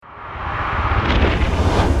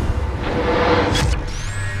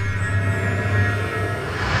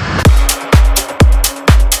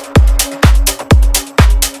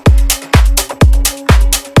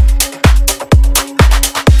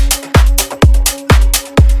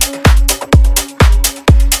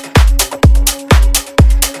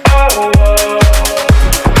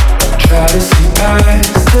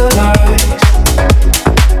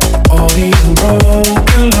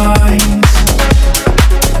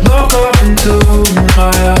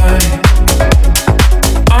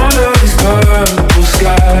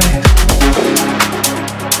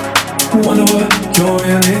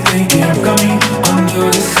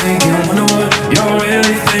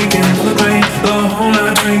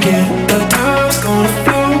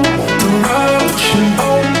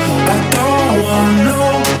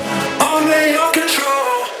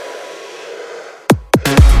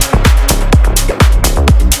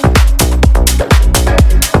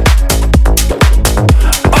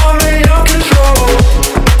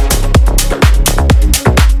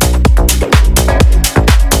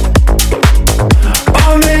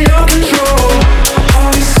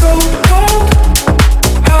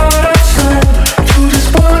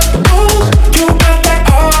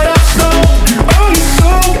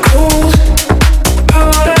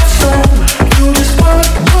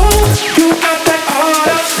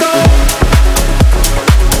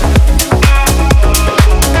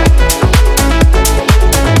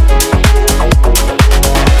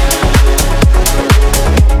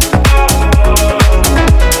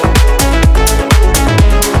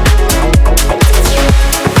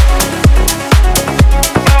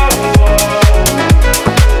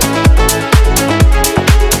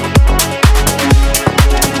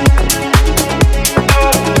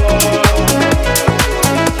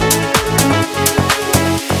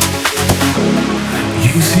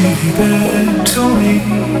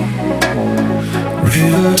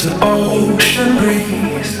feel the ocean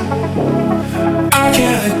breeze. I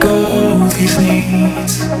can't let go of these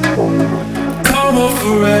needs. Come up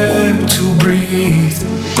for air to breathe.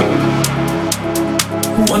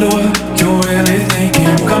 Wonder what you're really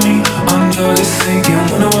thinking. Got me under this thinking.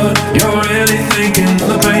 Wonder what you're really thinking.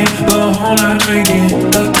 The pain, the whole night drinking.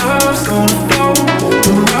 The time's gonna flow.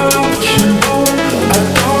 The road pushing low. I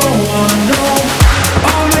don't wanna know.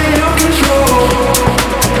 Only your control.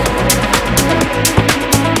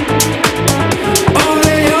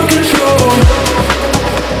 Only your control.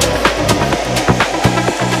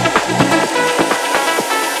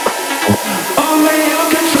 Only your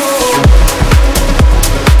control.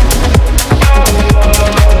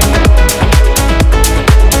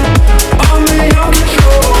 Only your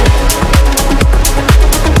control.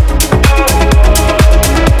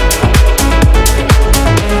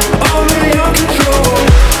 Only your control.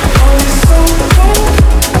 Only so cold.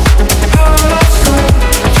 Heart of stone.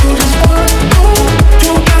 You just want more.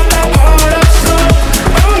 You got that heart of stone.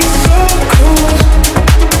 Only so cold.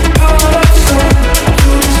 Heart of stone.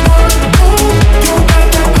 You just want more. You got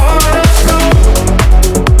that heart of stone.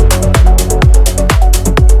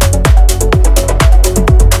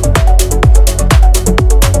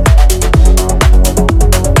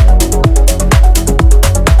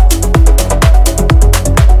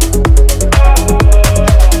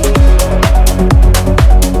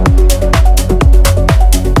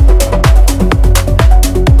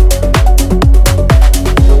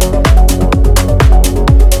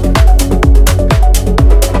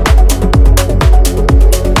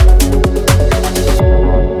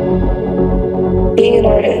 Being an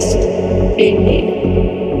artist, being me,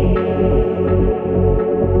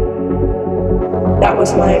 that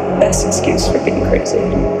was my best excuse for being crazy.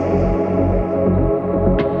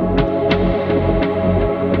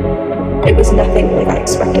 It was nothing like I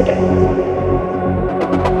expected it.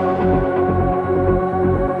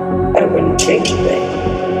 I wouldn't change a thing.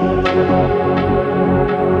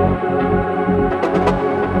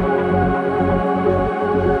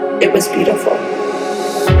 It was beautiful.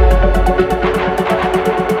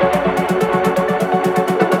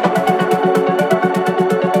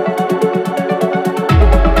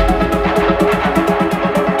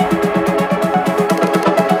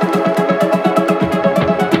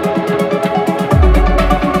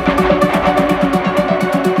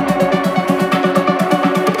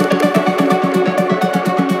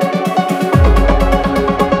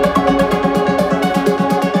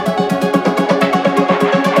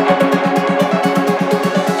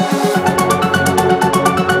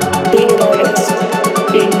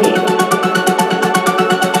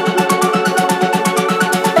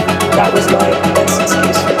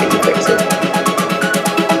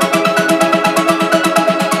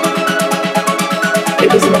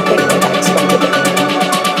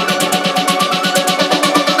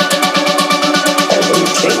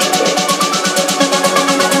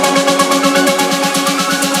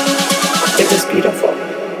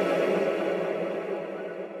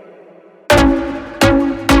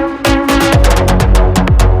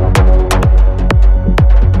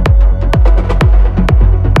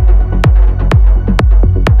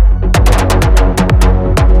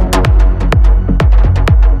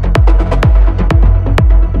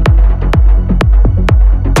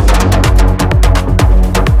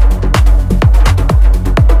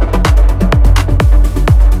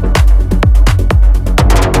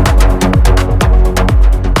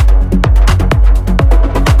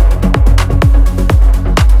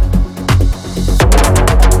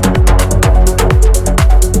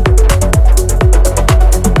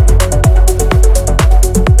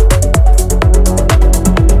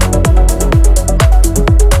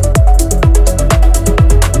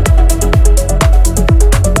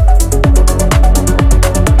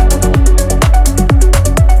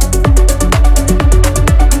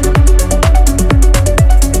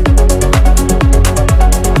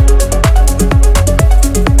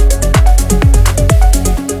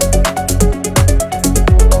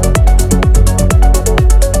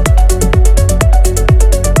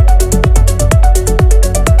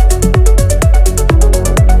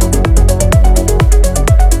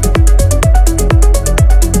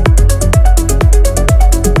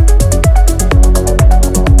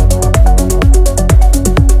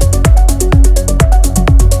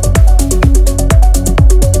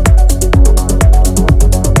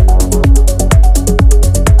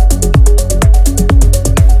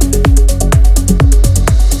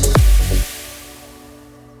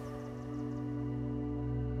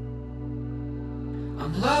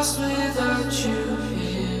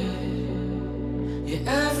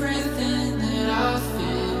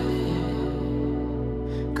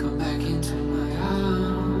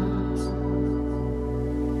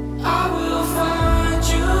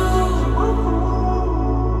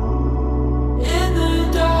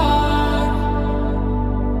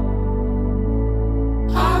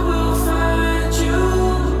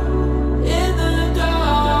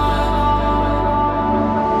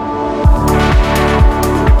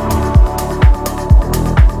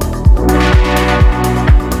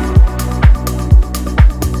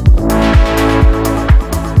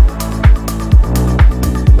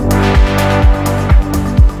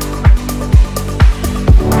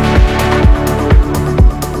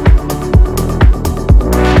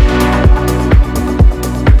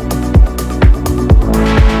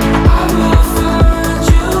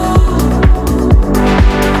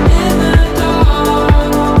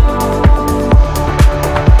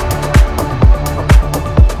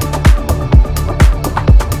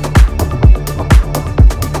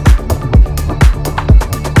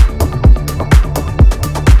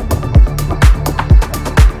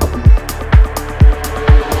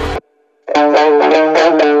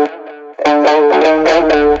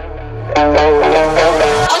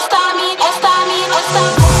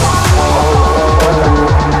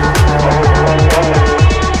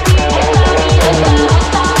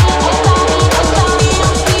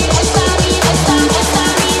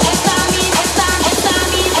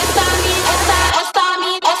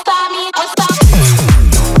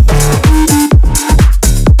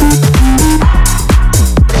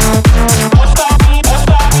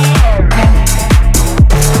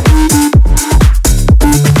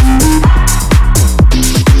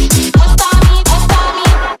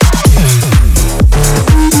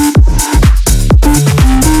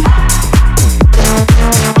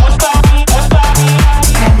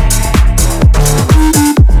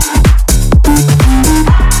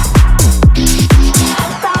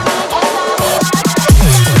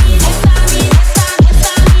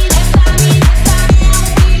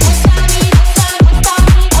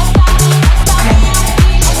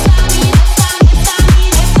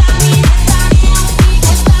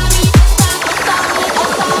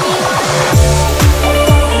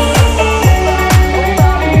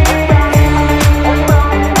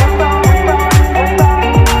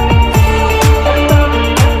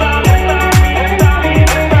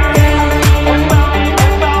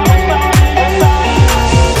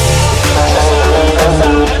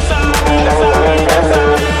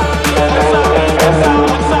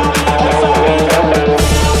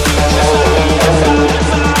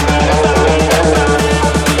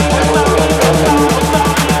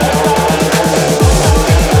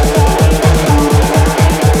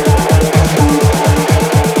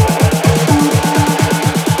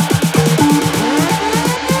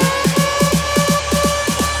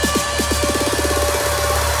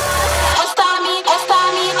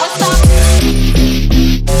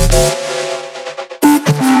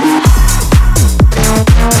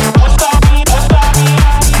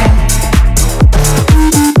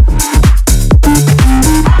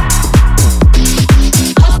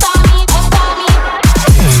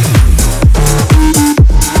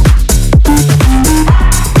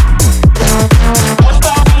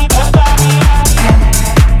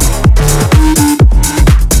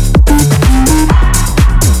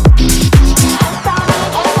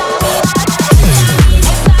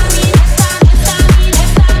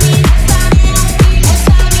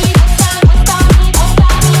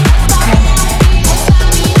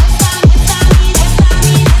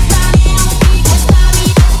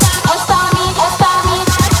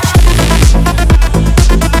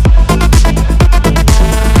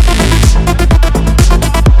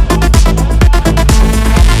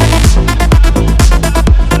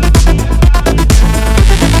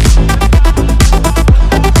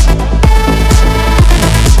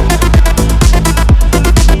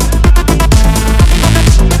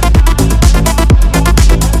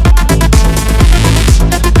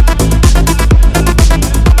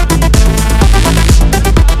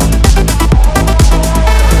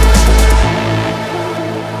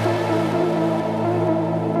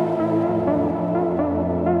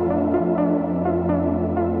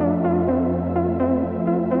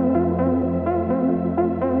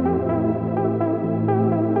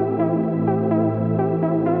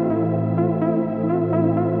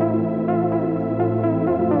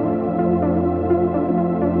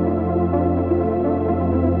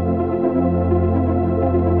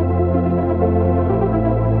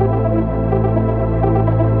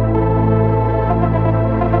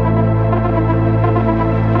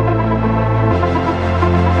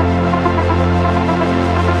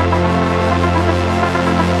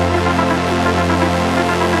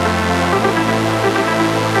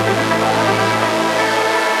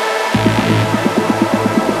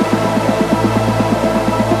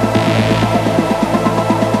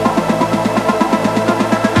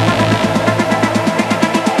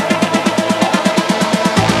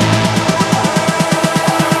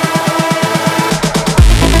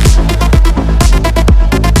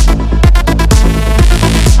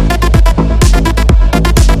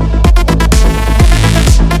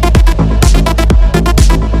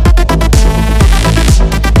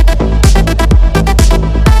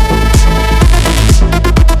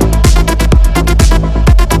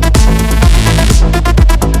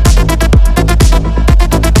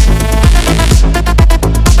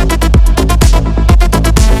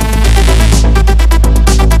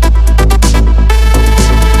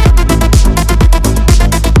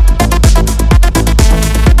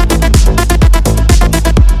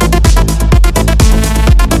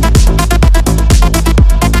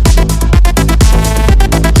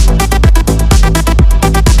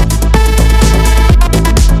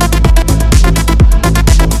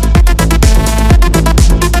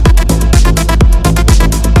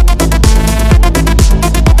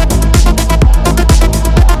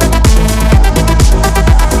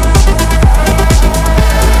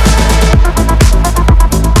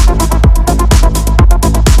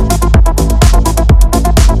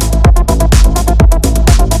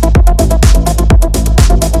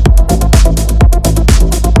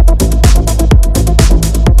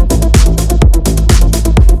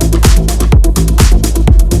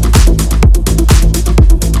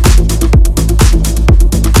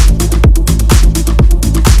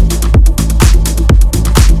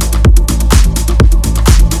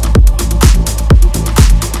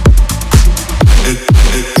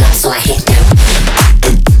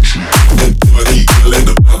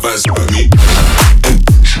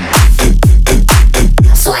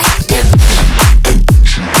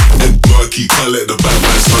 Lucky can't let the bad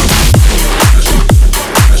man smoke.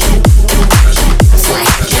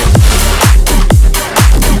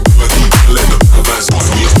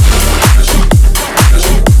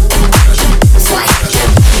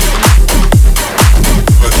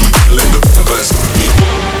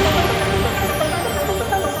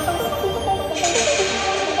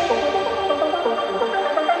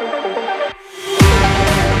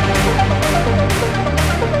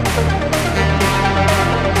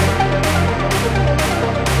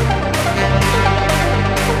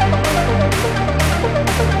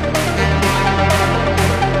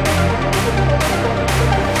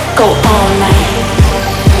 Go all night.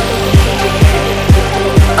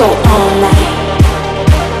 Go all night.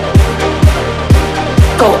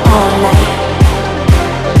 Go all night.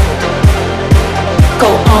 Go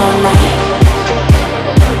all night.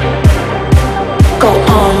 Go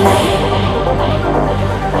all night.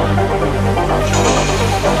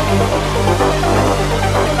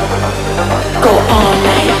 Go all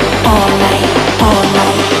night, all night, all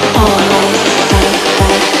night, all night,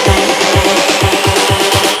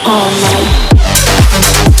 all night.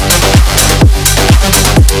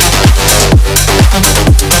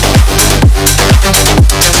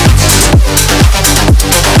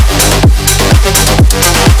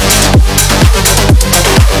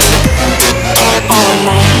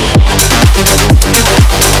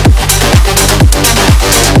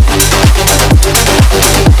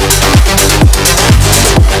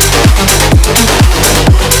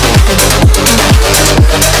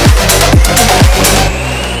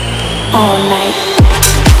 All night.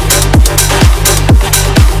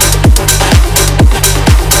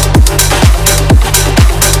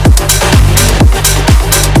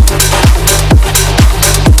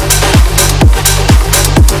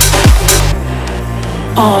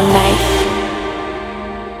 All night.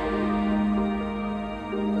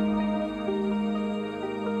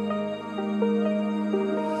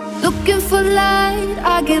 Looking for light,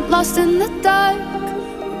 I get lost in the dark.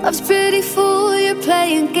 Love's pretty fool, you're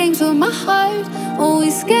playing games with my heart.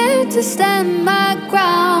 Always scared to stand my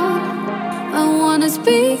ground. I wanna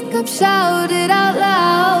speak up, shout it out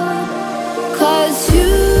loud. 'Cause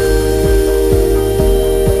you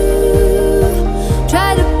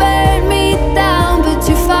try to burn me down, but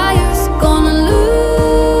your fire's gonna lose.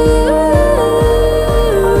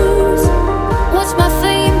 Watch my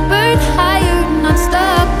flame burn higher, not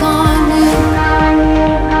stuck on you.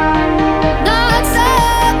 Not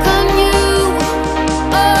stuck on you,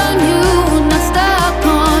 not stuck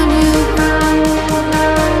on you.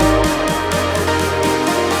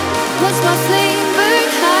 Watch my flame burn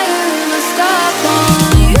higher, not stuck on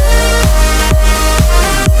you.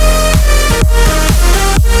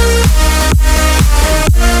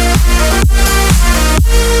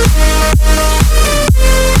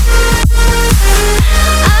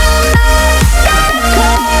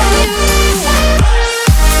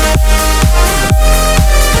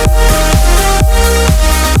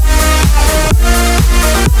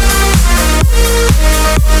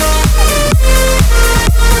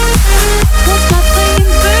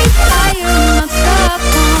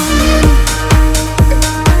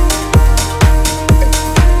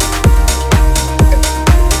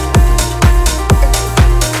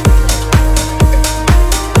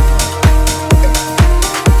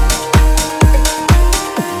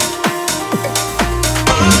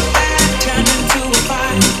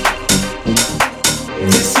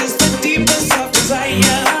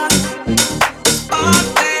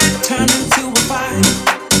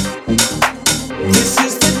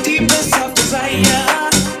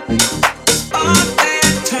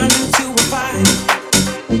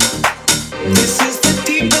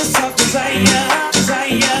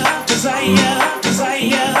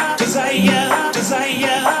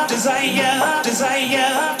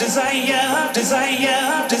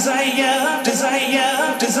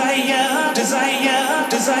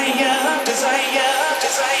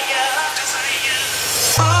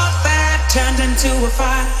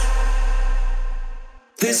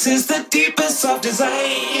 This is the deepest of desire.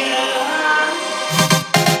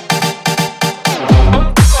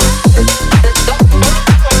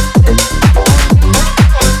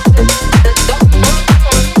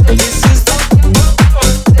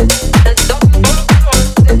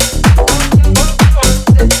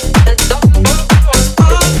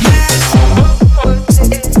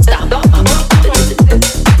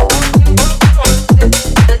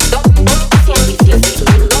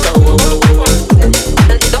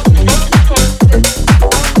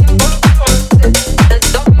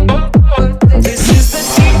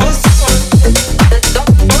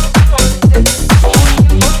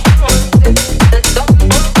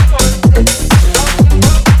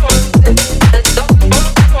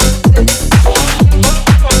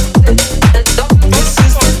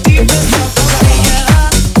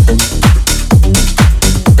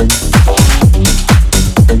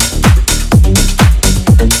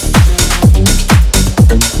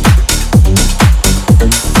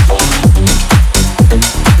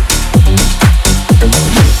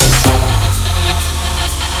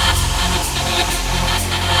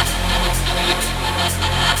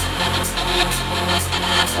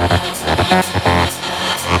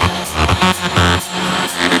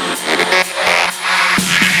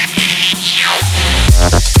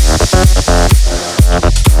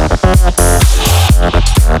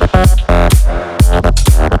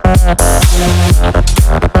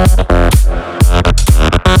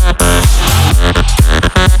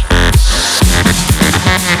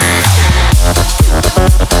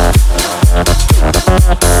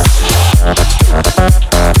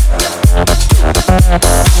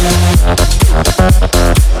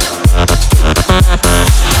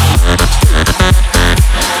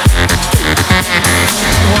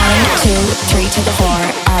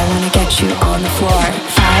 you on the floor.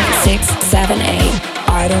 5, 6, 7, 8.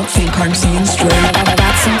 I don't think I'm seeing straight. I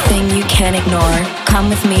got something you can't ignore. Come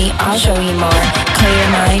with me, I'll show you more. Clear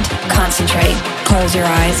your mind, concentrate. Close your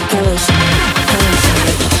eyes, hallucinate,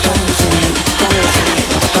 hallucinate, hallucinate, hallucinate,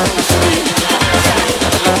 hallucinate.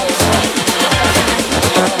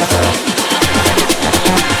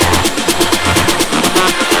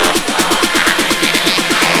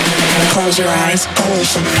 Close your eyes,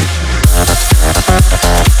 hallucinate.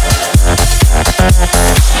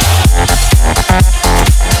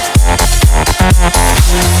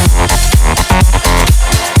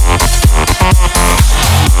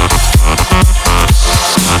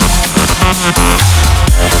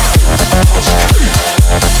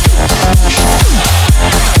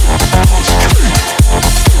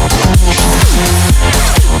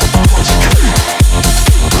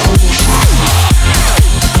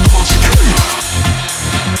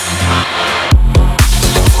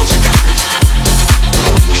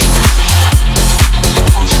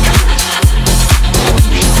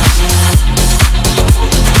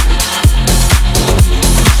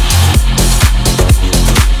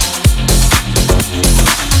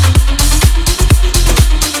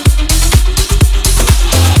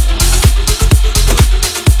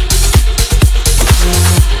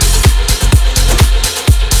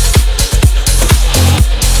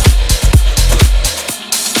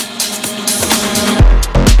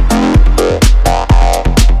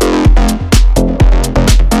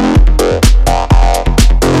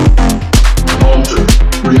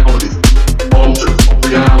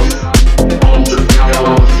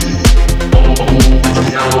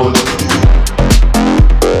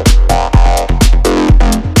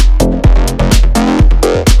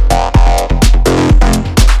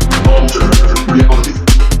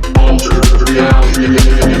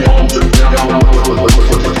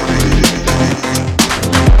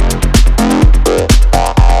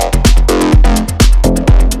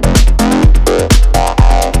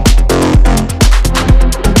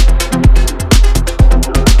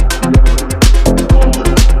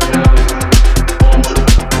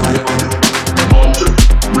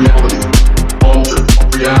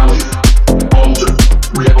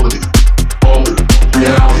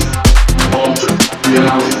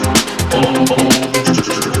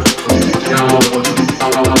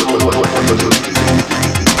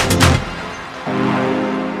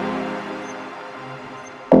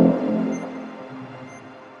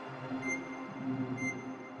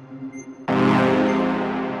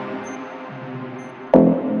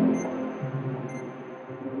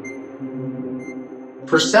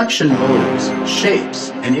 Perception molds, shapes,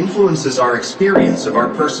 and influences our experience of our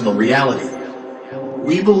personal reality.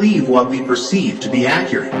 We believe what we perceive to be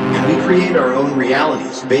accurate, and we create our own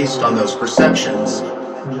realities based on those perceptions.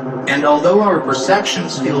 And although our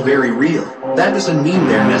perceptions feel very real, that doesn't mean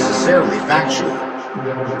they're necessarily factual.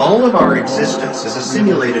 All of our existence is a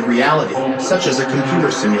simulated reality, such as a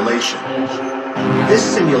computer simulation. This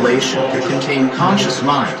simulation could contain conscious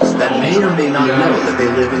minds that may or may not know that they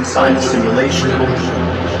live inside a simulation.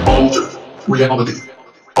 Alter reality.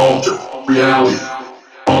 Alter reality.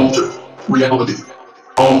 Alter reality.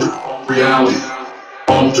 Alter reality.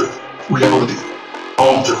 Alter reality.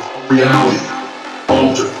 Alter reality.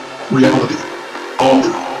 Alter reality.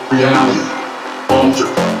 Alter reality. Alter reality.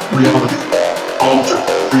 Alter reality. Alter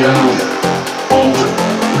reality. Alter reality.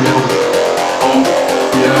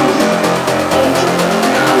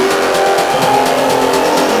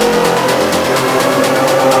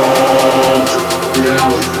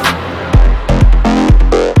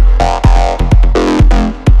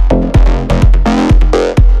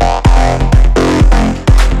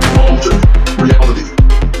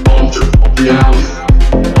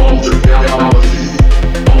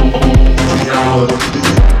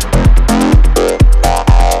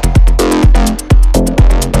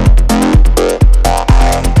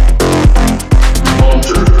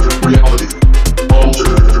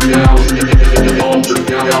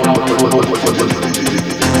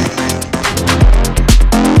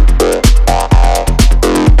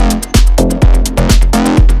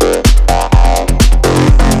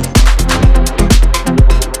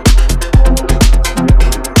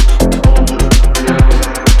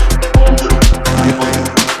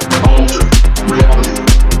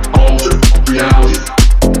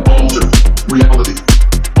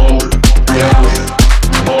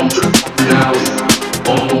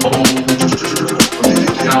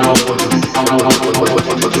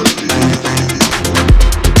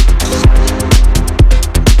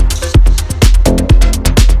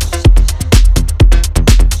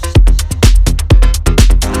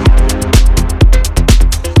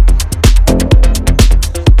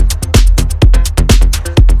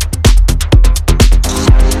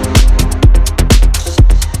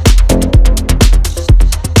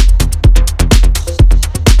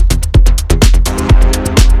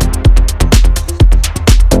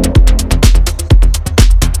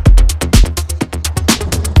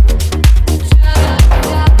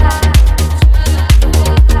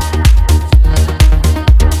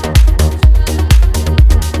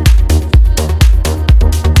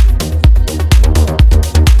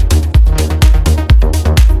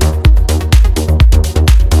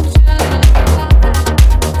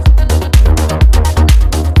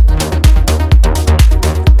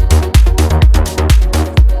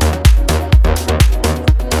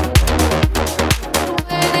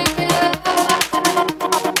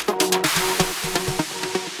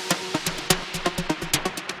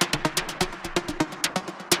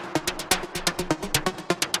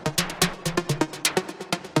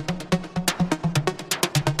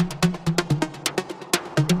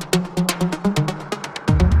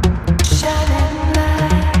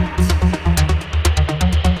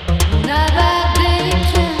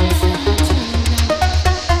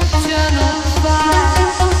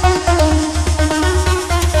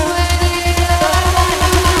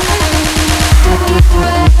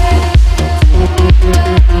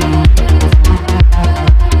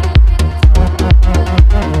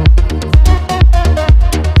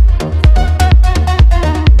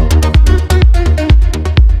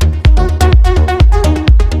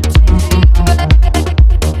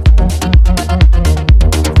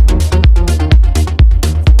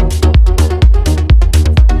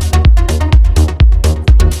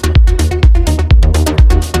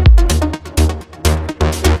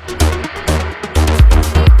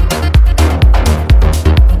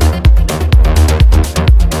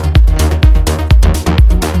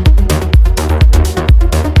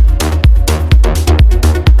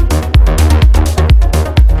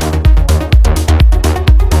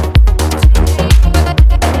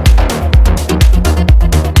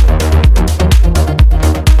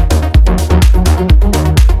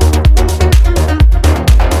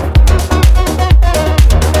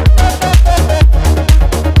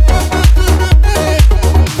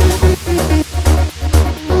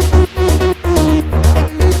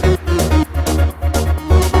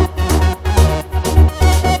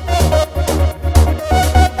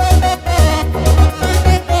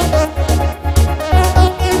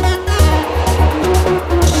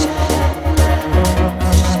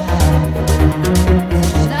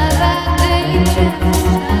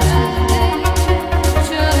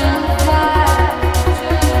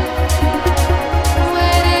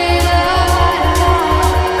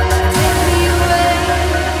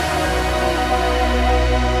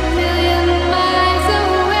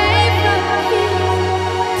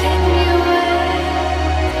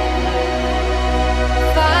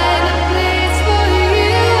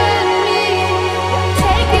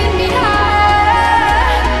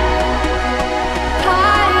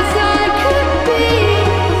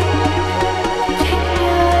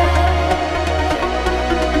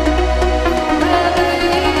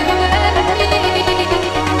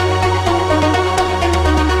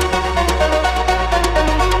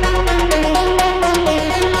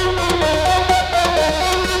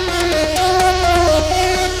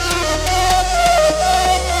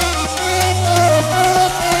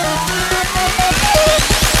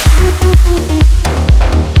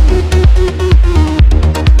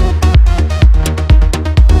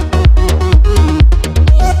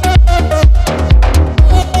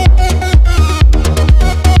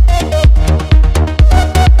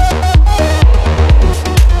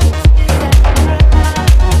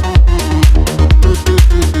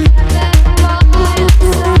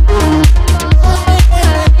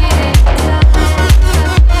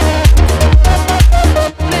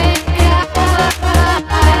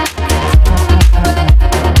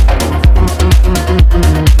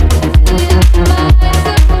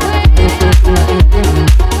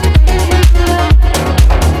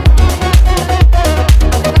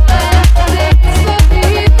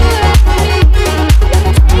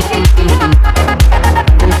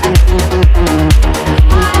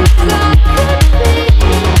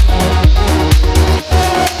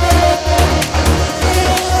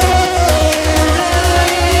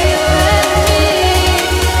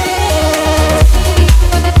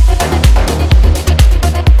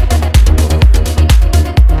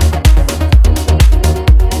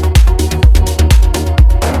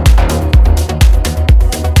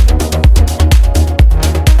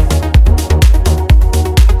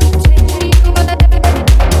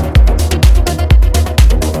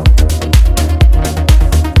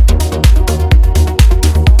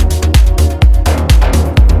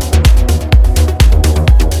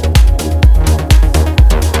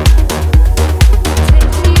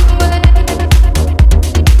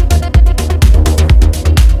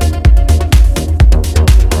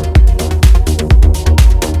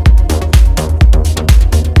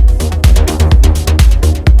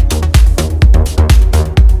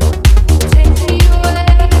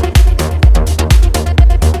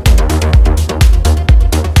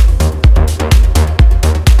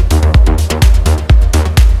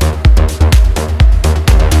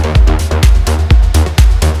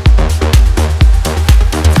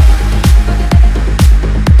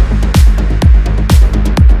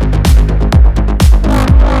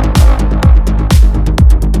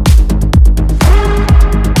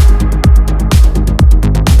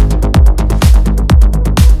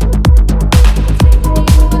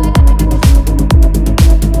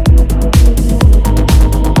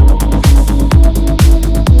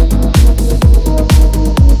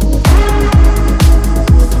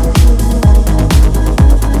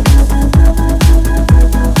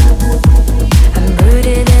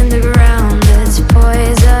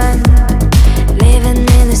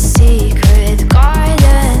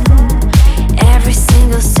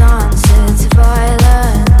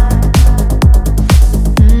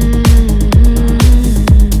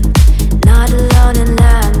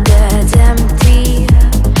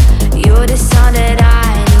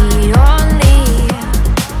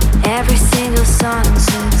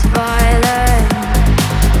 sunsets violent.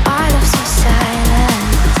 Our love so silent.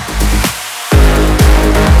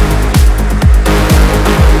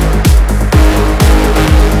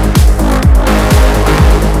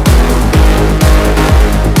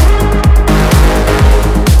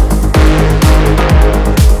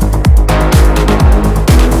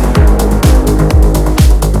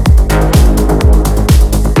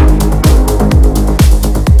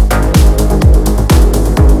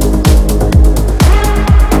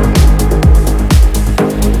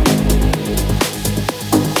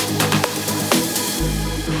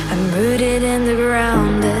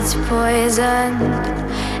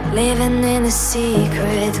 Living in a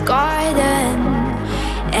secret garden.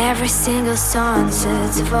 Every single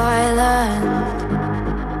sunset's violent.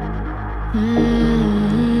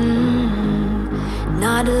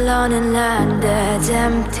 Not alone in land that's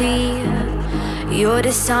empty. You're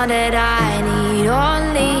the sun that I need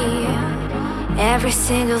only. Every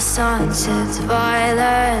single sunset's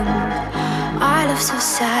violent. Our love so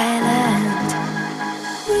silent.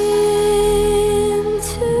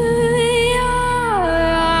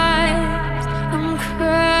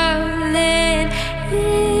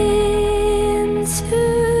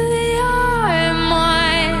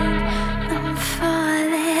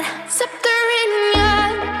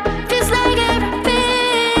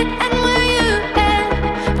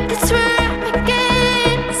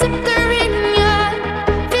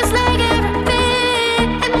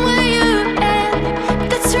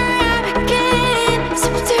 Again.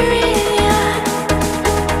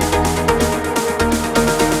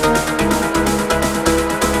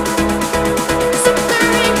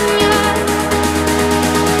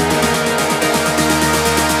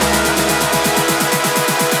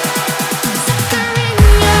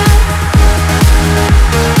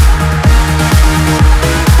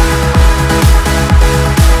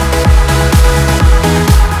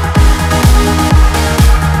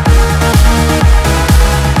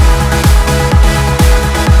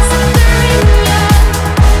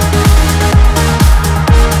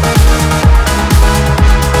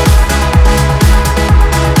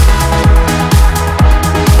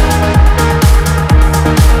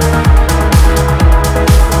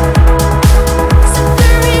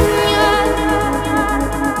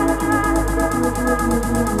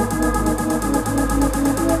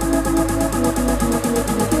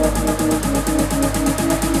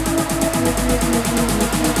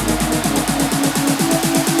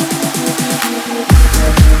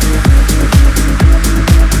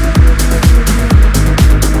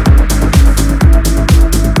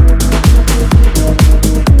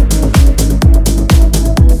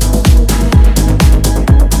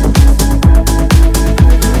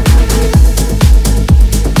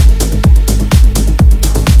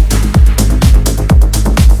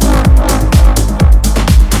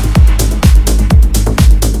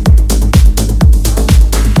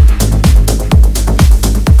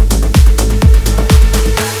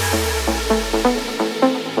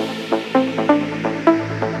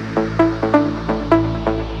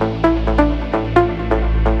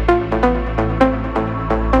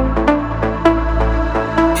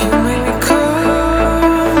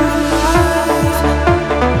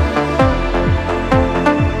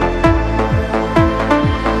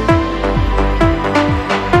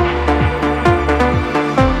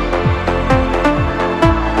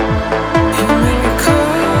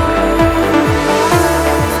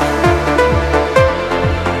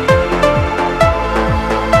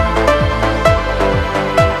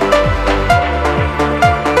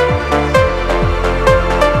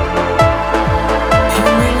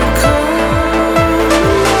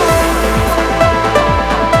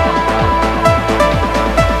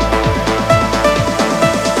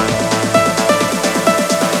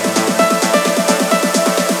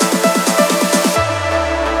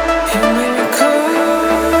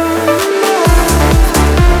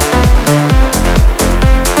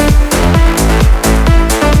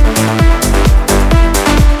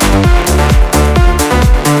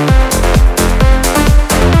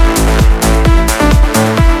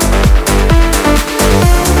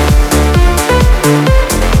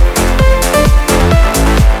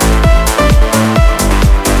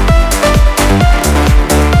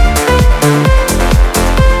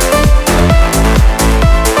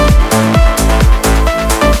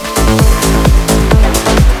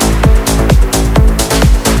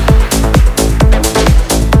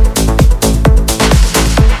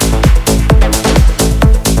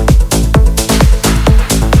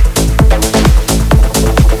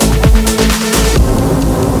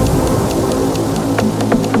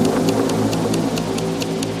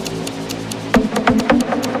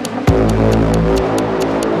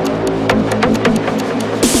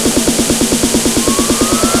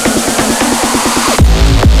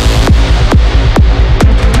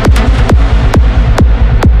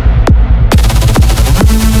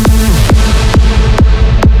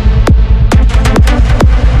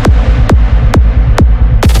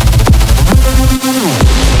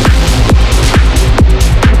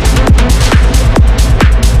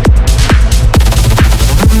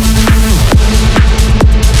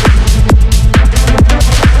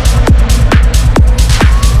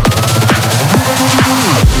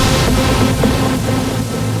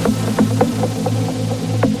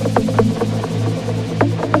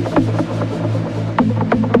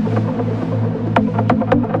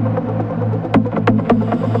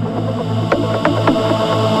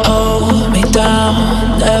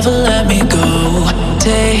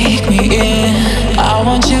 take me in. I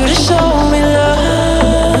want you to show me love.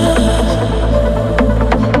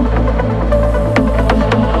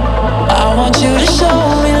 I want you to show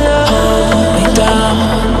me love. Hold me down,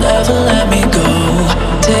 never let me go.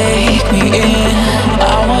 Take me in.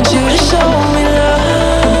 I want you to show me love.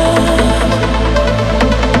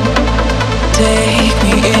 Take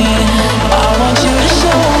me in. I want you to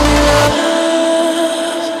show me love.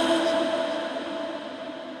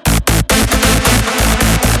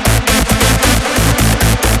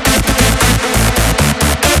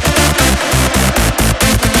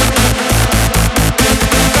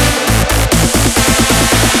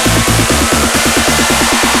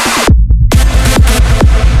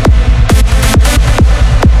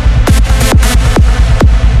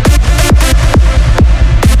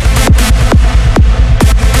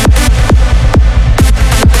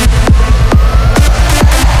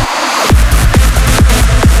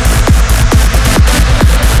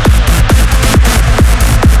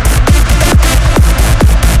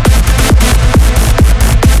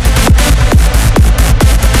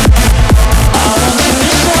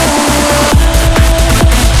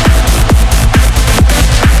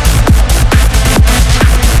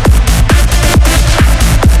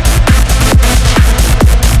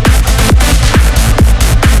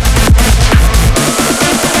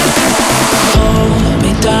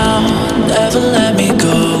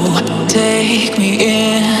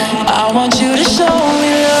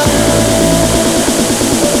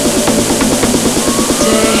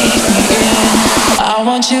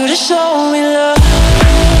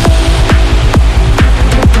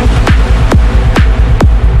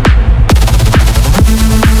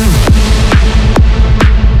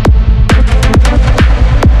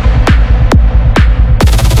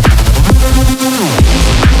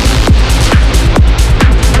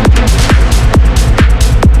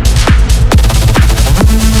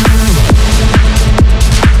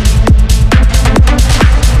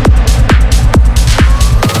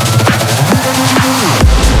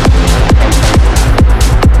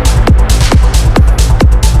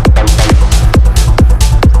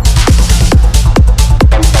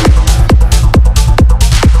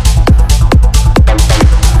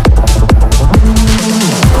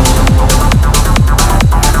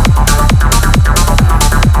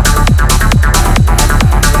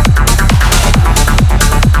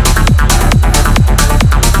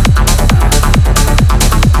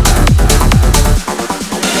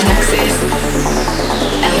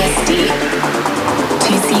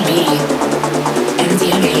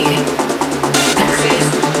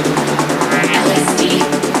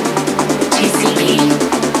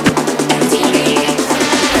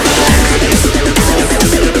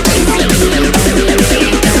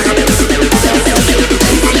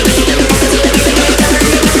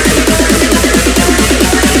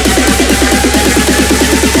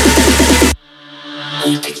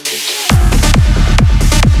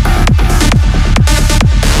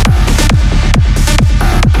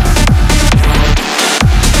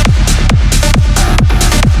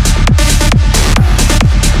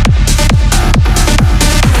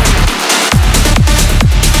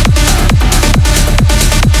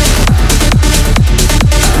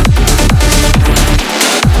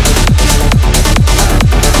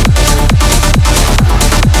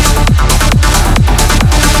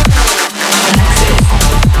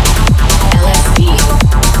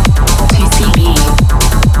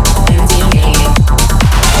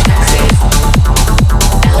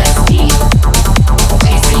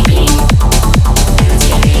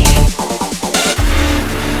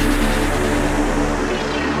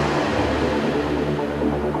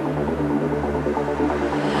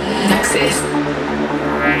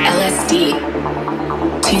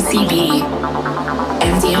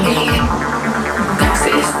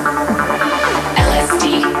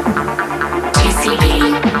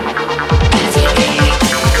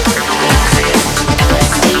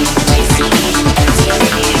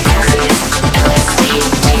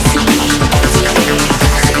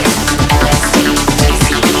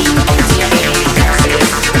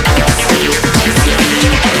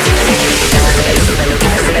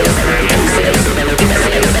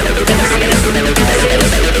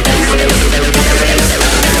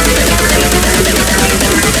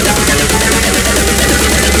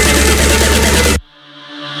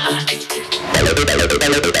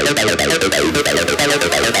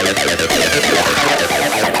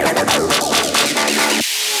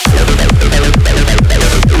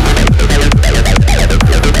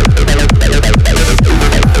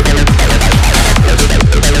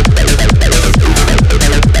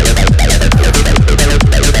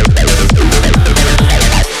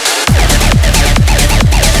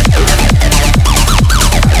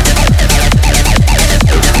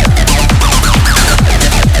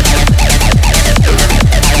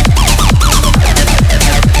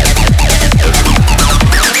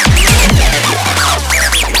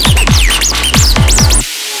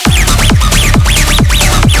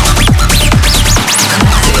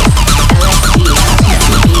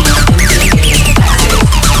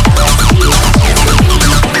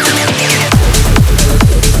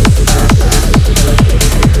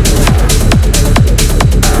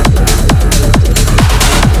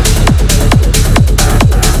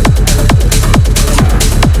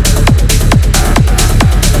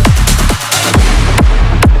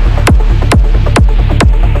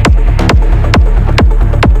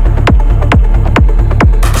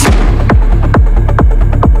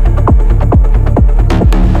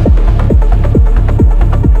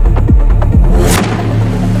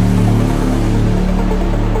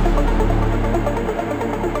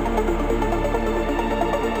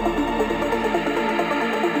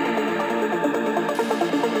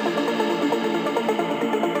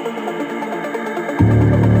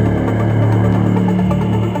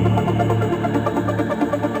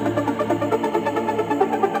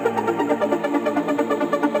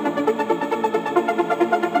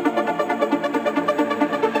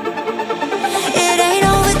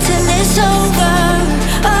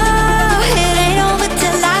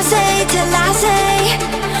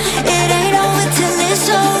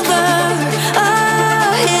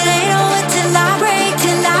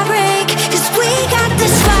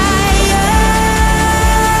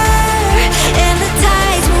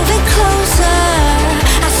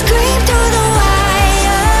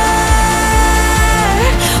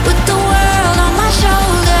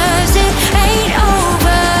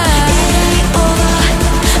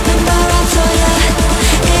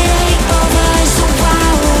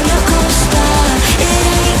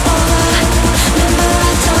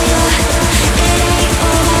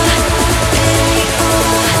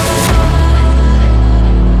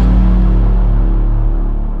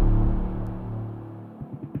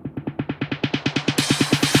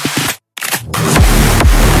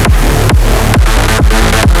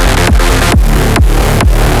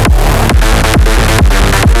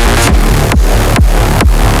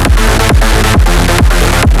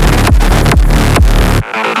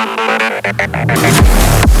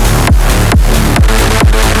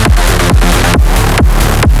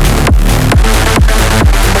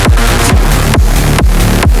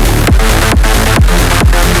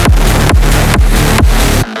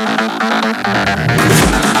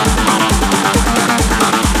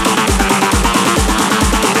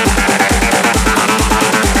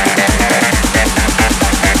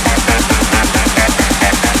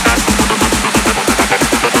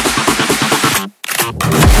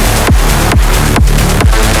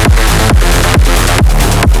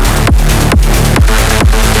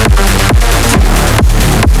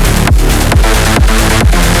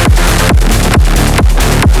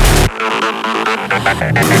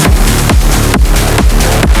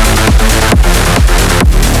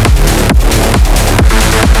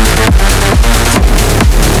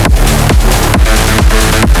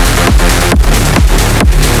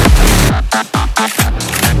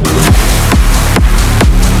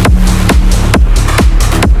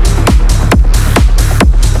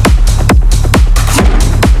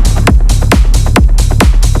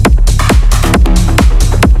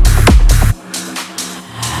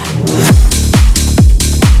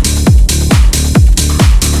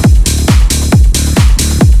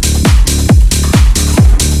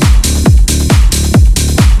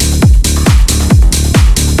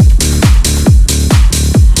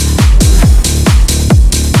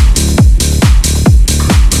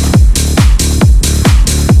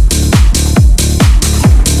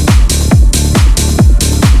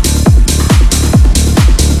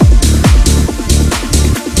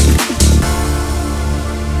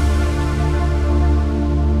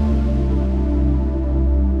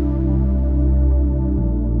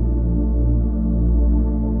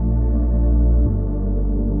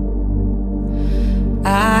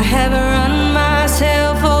 have run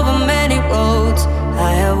myself over many roads.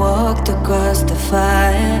 I have walked across the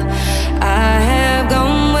fire. I have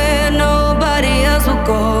gone where nobody else will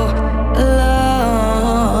go alone.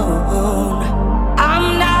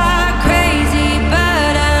 I'm not crazy,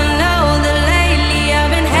 but I know that lately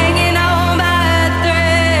I've been hanging on by a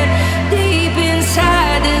thread. Deep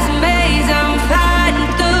inside this maze I'm fighting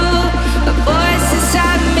through, a voice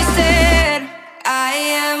inside me said, I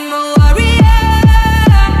am a warrior.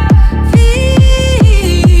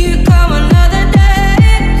 Fear come another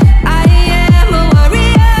day. I am a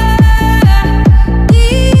warrior.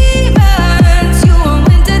 Demons, you won't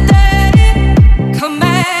win today. Come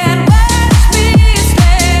and watch me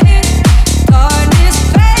escape. Darkness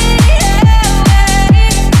fade away.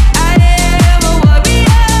 I am a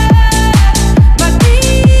warrior. My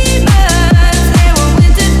demons, they won't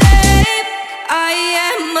win today. I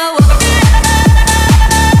am a warrior.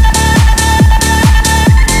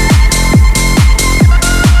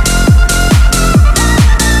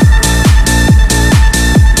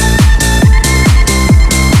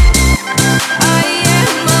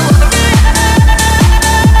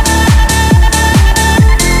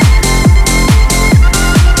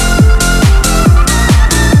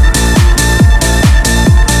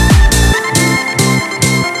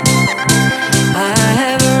 I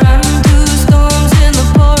have run through storms in the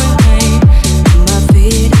pouring rain. My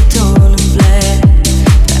feet are torn and bled,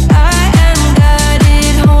 but I am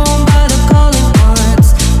guided home by the calling once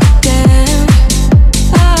again.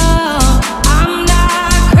 Oh, I'm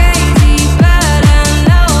not crazy, but I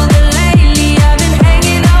know that lately I've been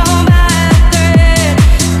hanging on by a thread.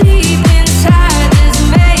 Deep inside this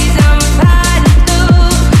maze I'm fighting through,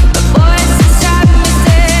 a voice inside me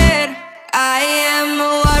said, I am a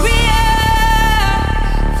warrior.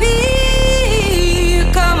 Fear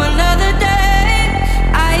come another day.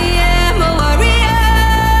 I am a warrior.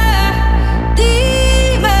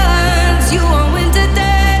 Demons, you won't win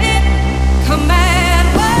today. Come and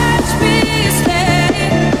watch me escape.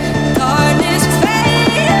 Darkness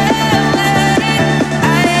fade away.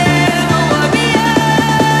 I am a warrior.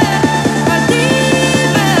 My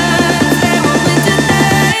demons, they won't win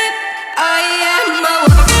today. I am a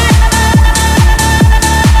warrior.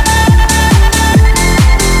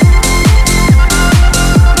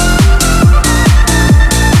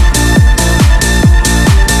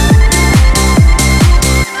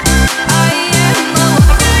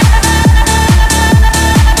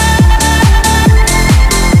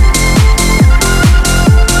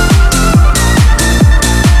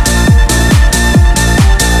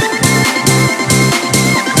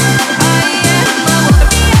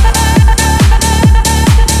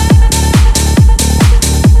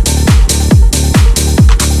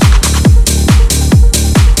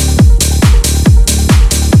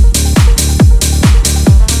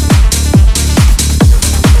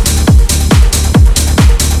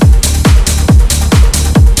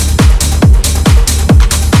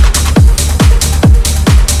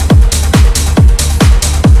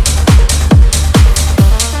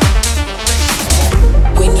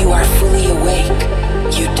 When you are fully awake,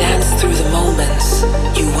 you dance through the moments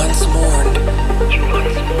you once mourned.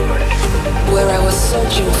 Where I was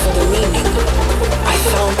searching for the meaning, I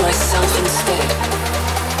found myself instead.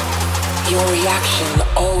 Your reaction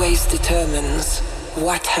always determines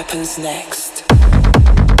what happens next.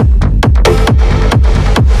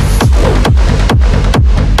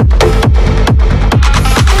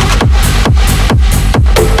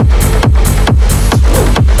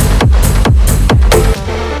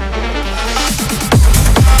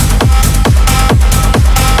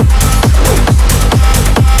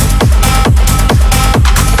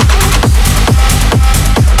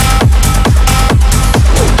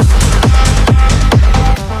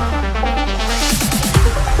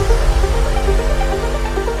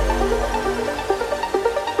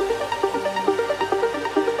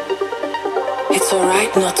 It's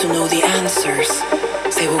alright not to know the answers.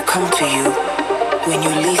 They will come to you when you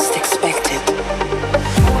least expect it.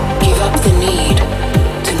 Give up the need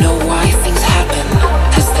to know why things happen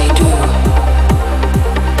as they do.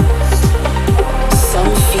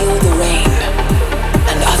 Some feel the rain,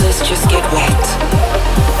 and others just get wet.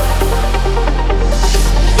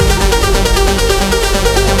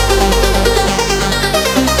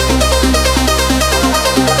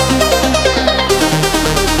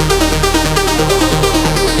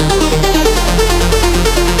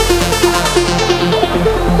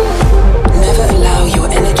 Never allow your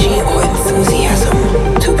energy or enthusiasm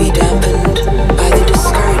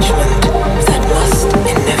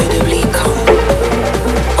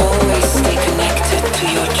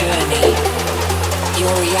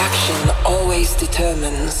reaction always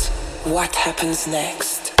determines what happens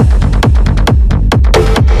next.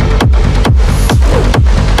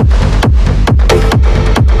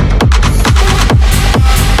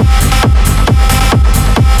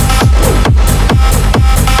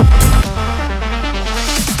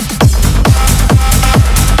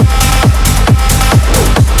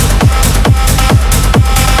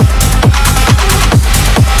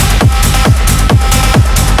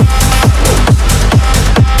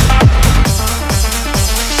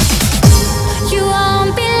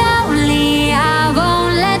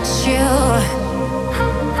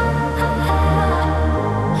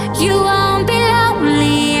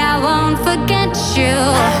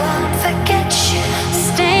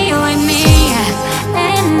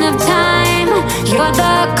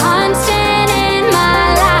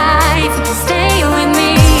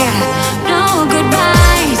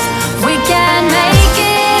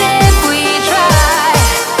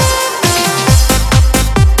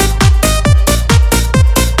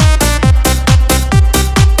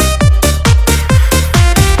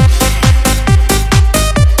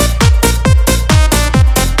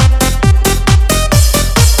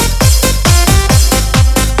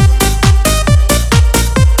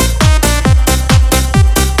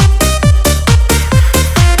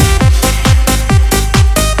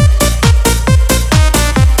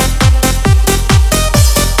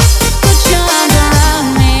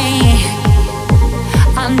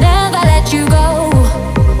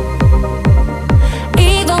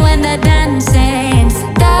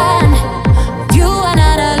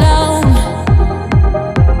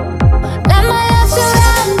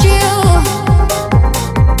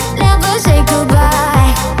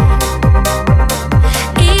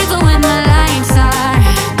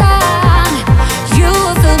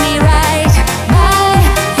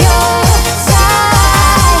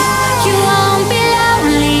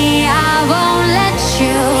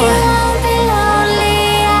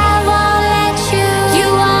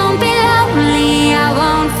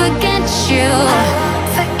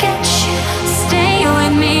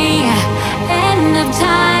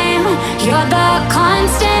 You're the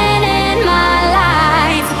constant in my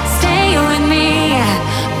life. Stay with me,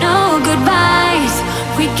 no goodbyes.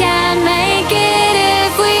 We can make it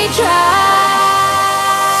if we try.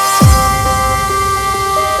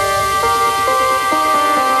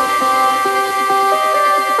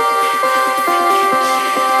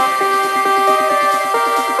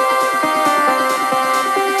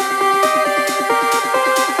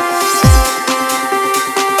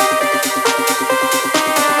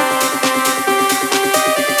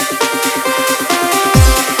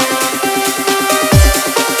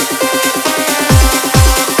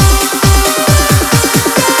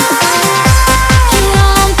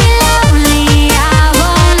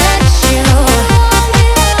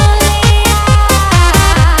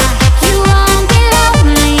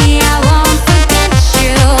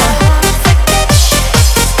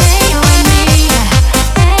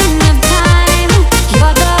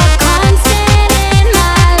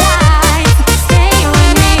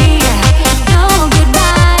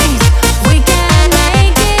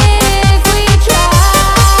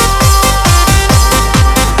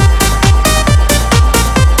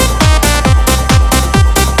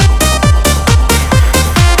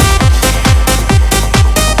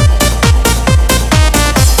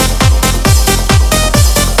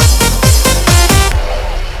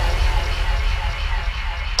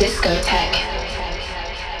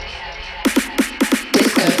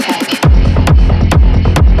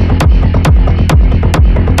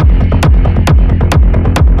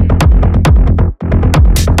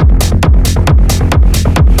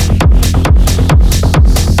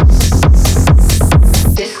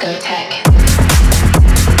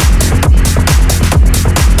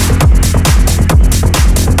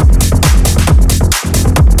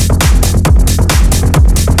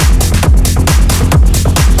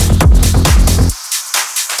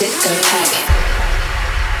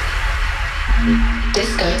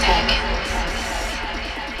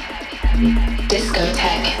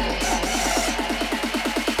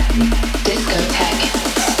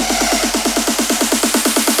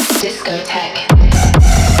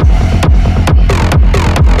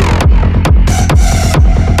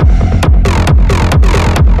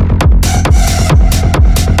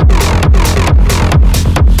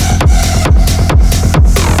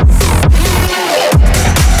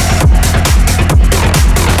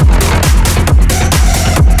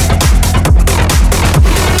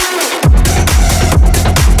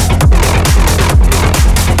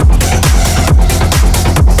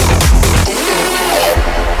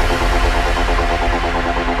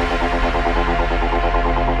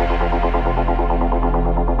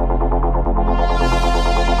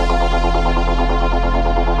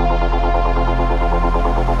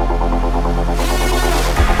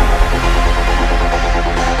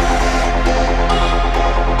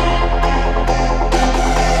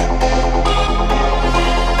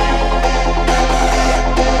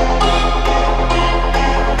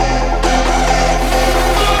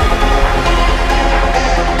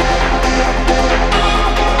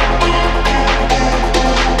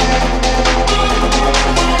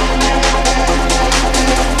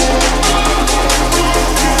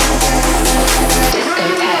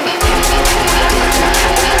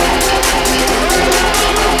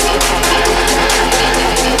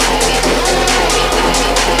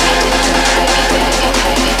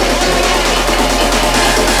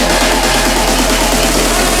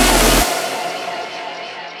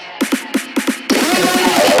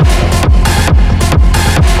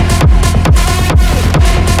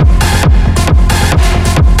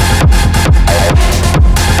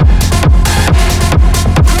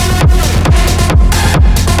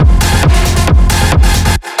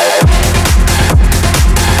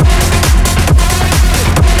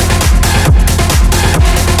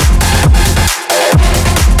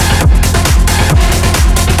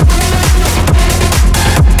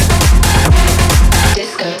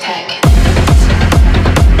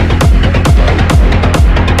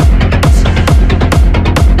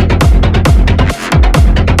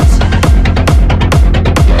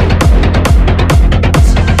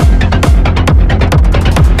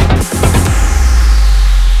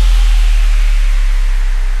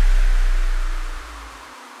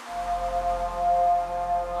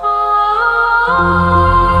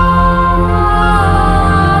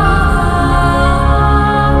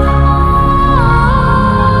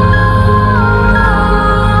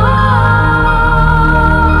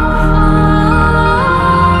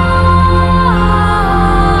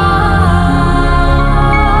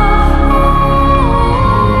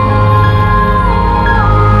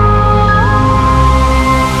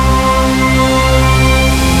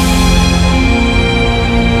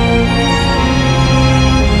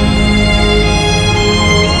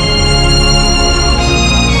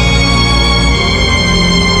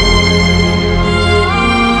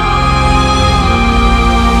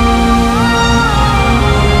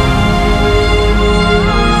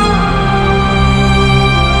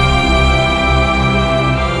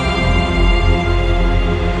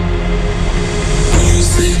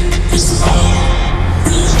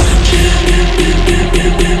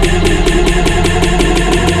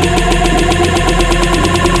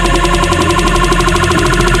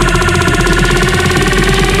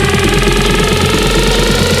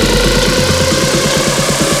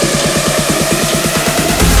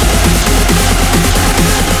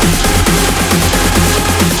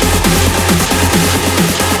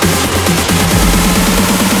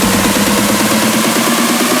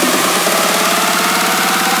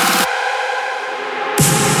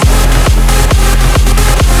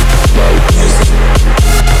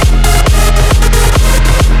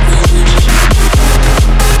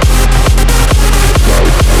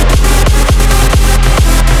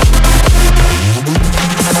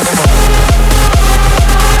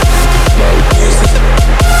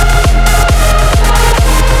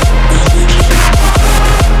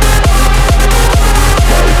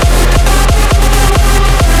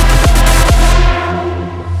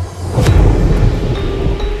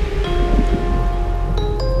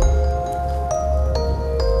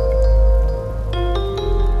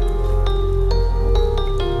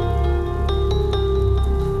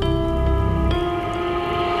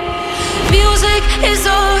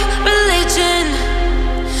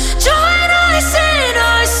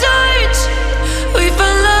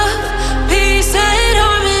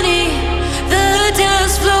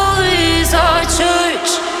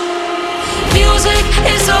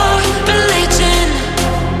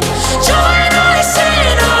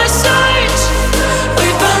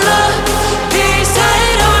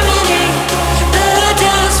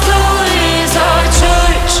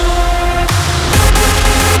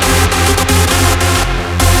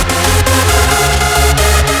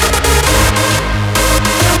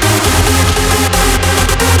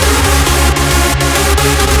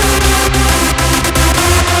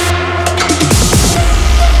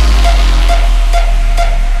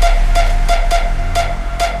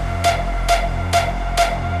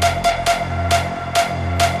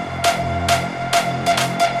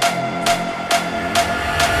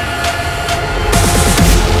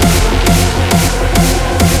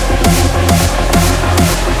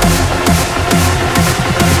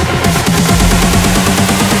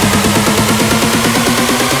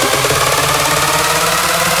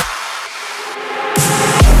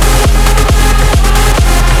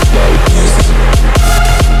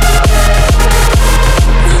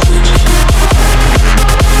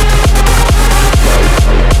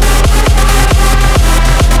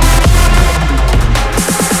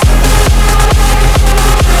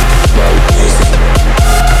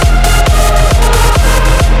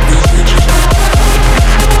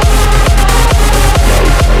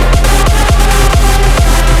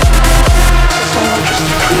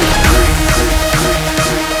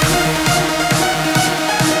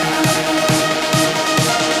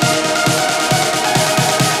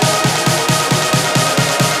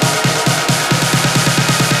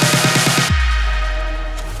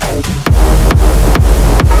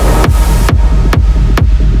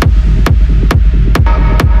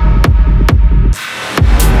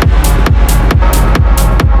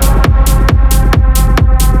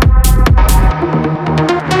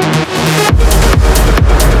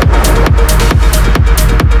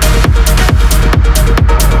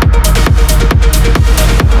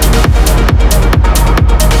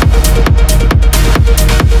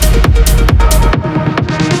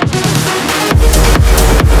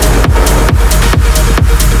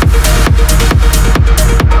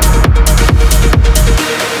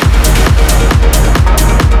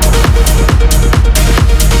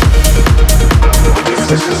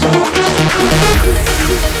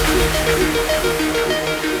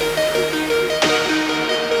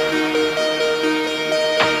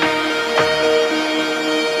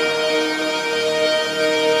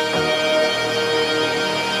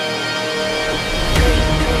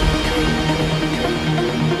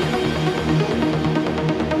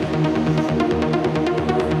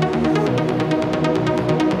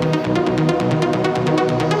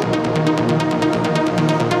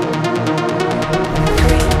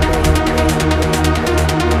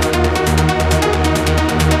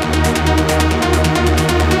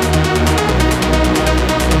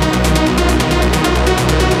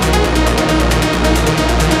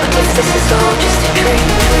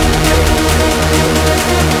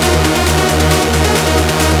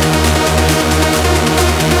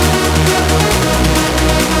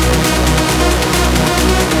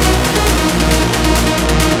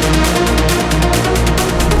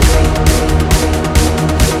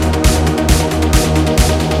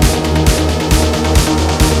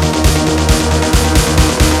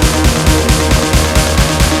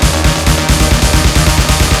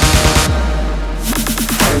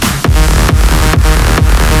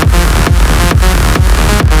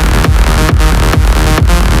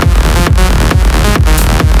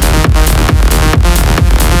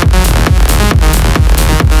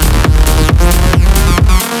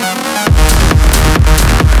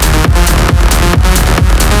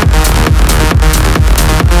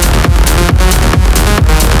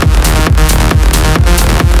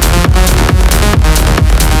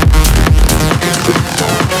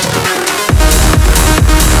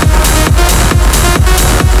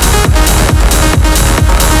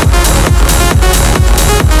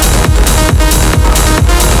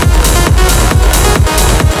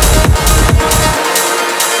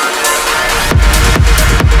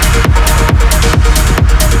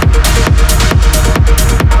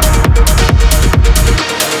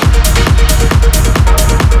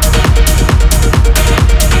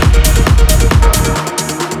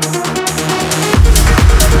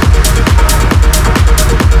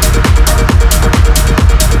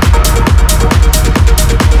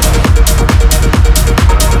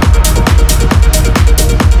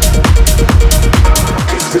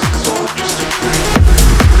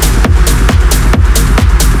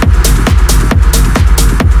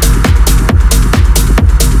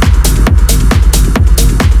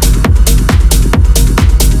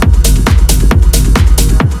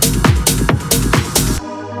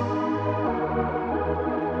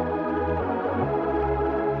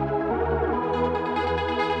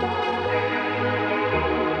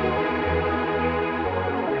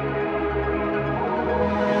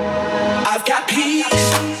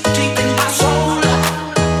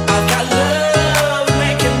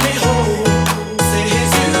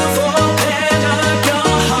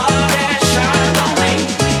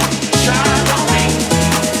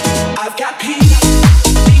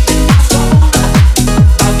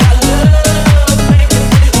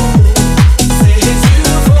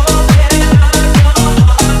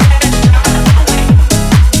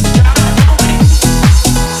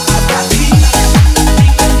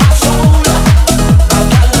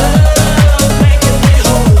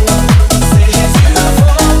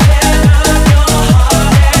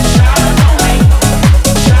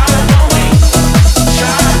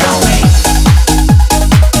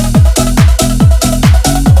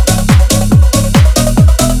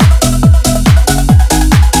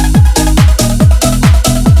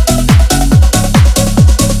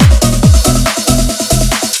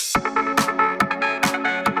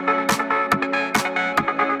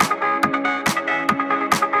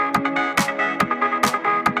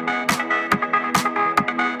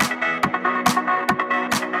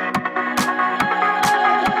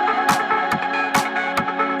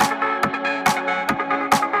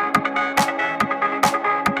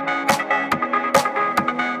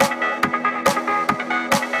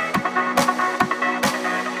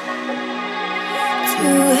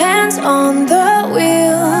 behind the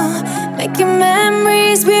wheel, making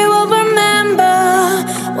memories we will remember.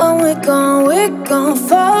 When we're gone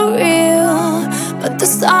for real. But the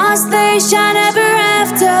stars, they shine ever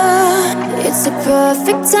after. It's a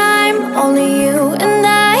perfect time, only you and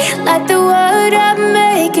I. Light the world up,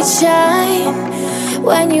 make it shine.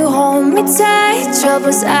 When you hold me tight,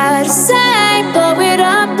 trouble's out of sight. Blow it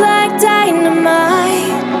up like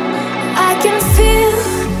dynamite. I can feel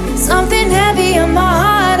something heavy on my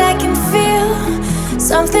heart. I can feel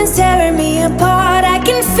something's tearing me apart. I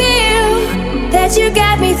can feel that you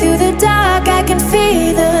got me through the dark. I can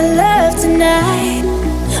feel the love tonight.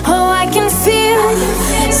 Oh, I can feel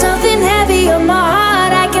something heavy on my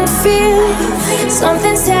heart. I can feel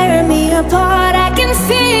something's tearing me apart. I can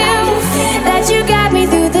feel that you got me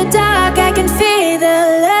through the dark. I can feel the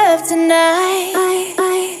love tonight.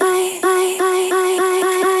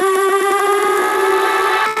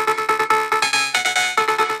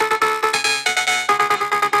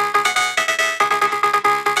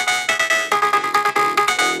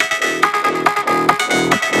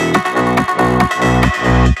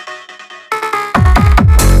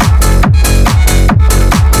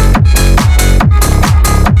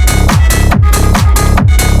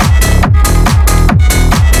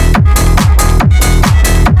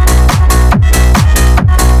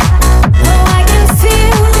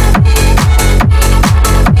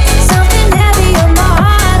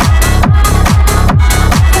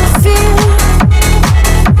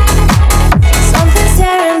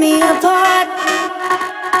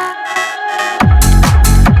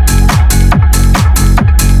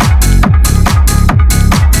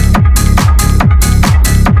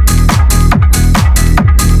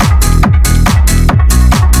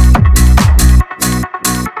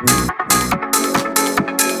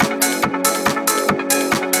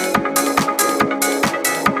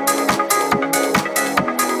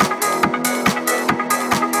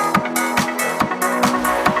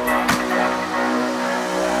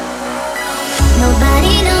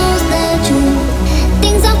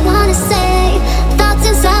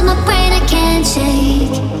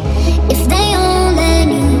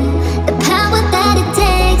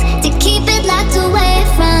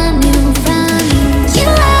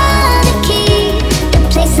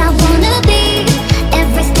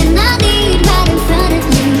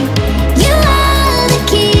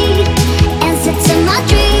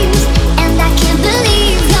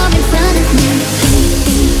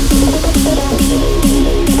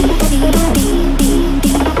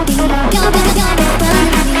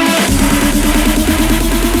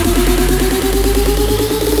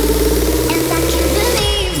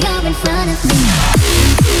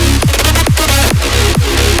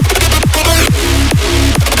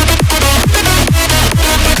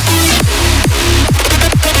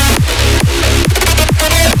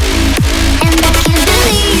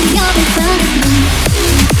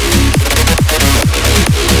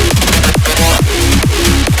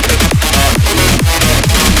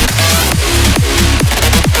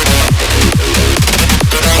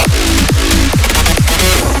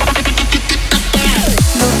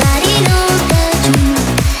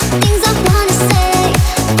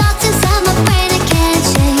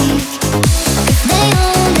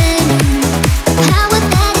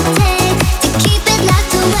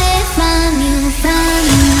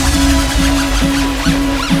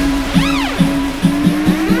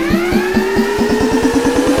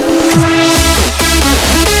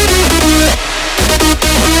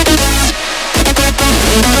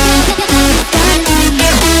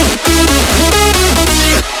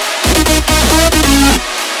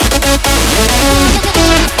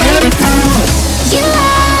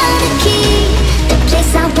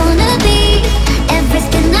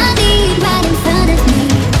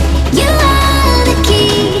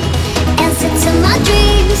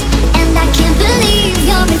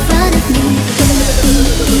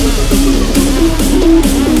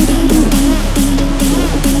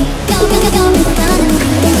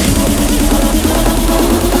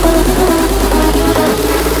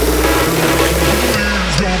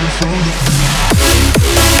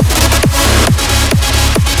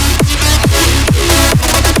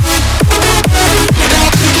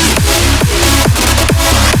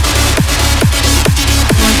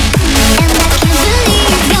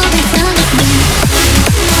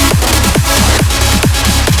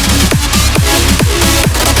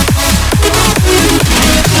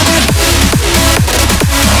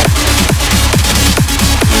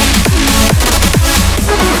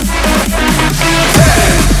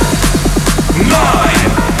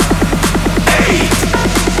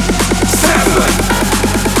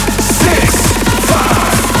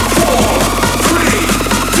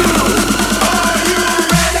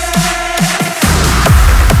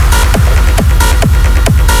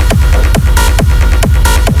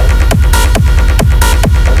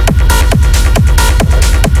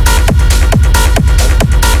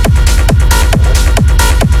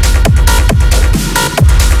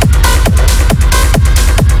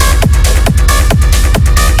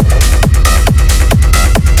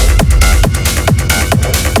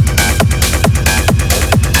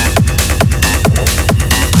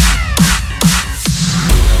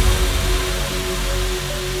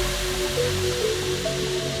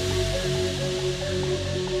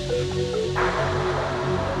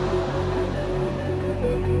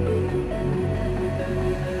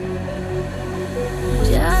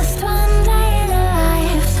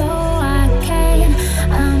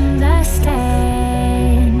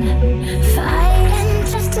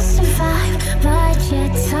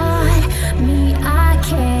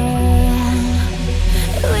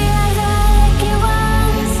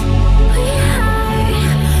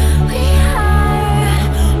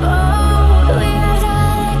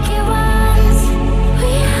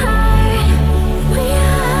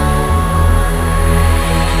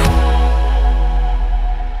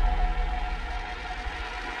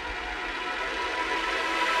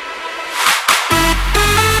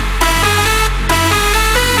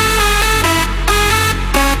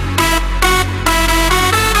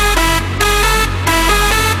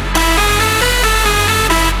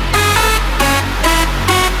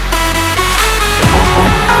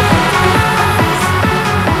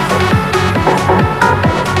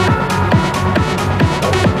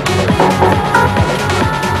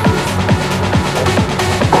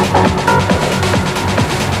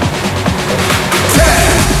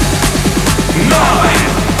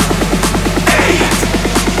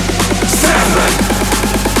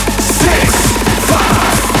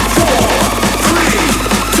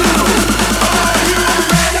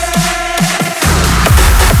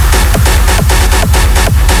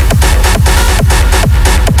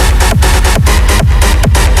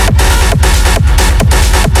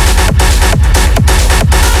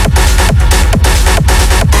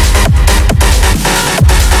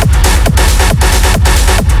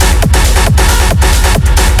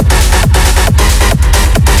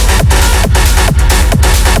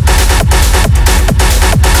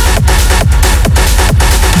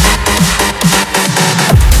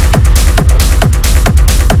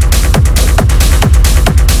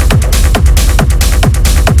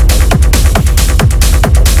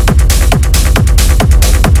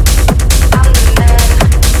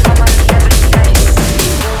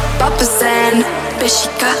 she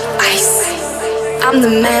got ice. I'm the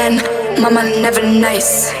man, mama never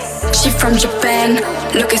nice. She from Japan,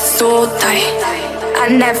 looking so tight. I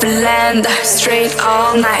never land, straight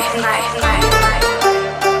all night.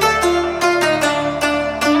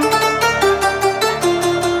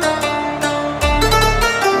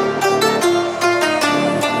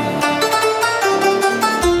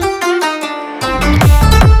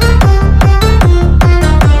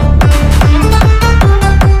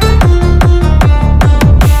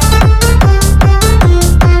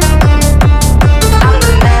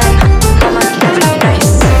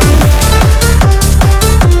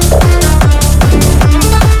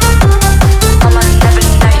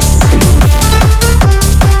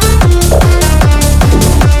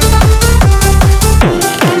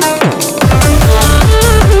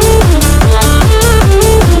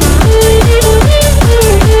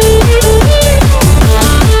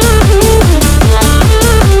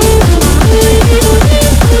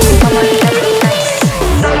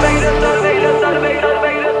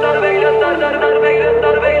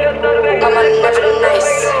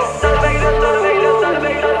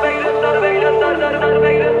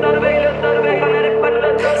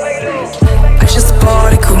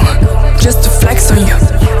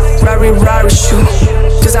 Rari shoe,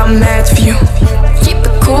 cause I'm mad for you. Keep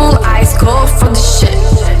it cool, eyes cold for the shit.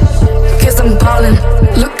 Cause I'm ballin',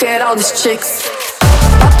 look at all these chicks.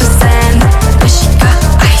 Papa San, but she got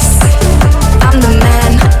ice. I'm the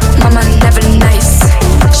man, mama never nice.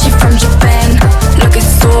 She from Japan, looking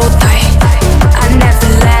so tight. I never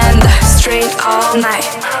land, straight all night.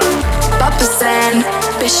 Papa San,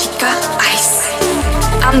 but she got ice.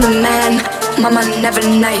 I'm the man, mama never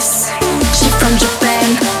nice. She from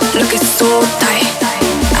Japan, looking so tight.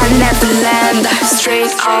 I never land,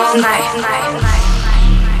 straight all night.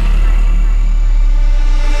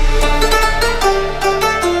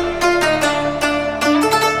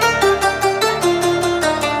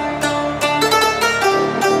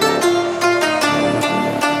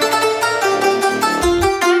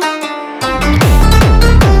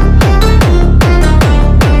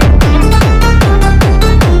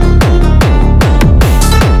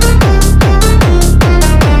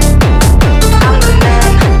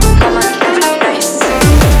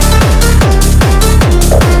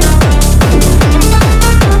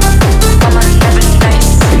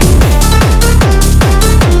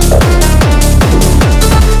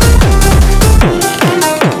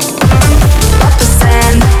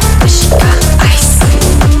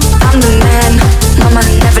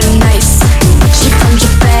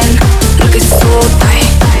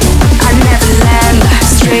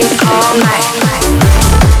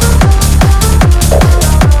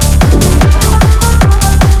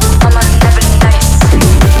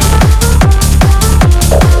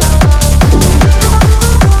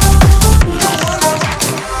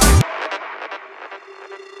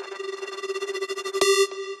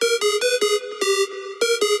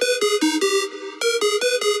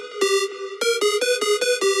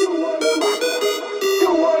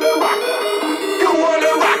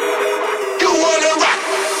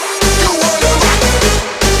 You wanna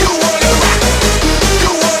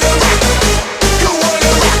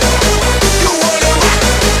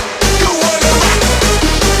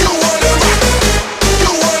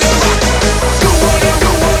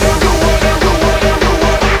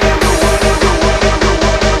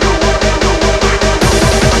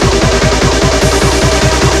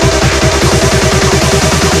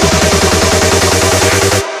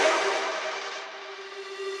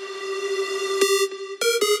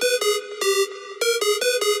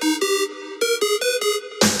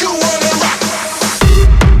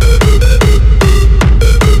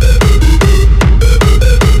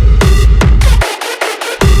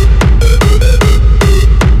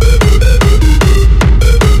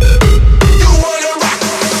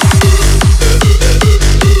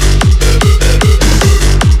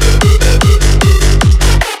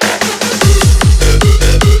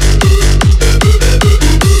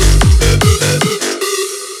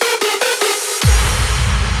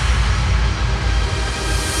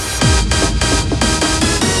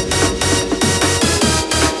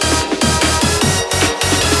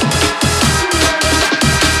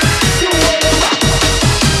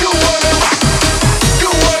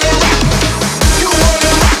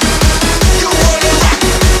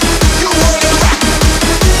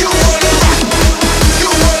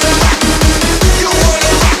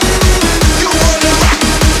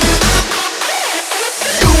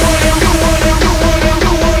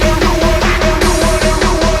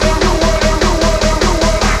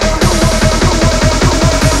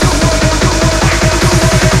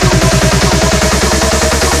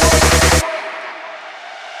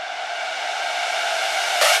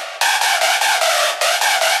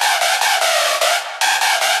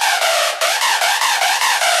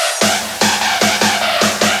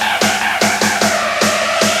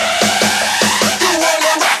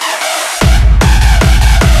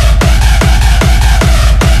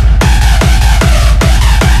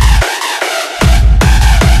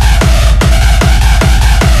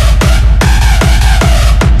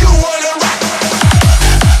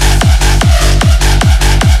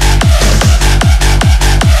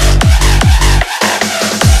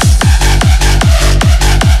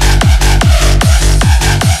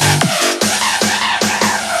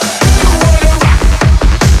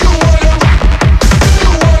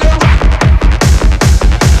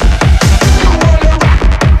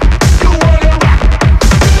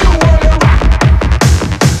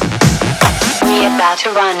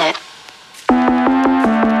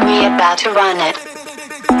about to run it.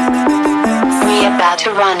 We about to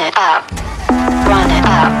run it up. Run it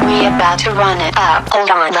up. We about to run it up. Hold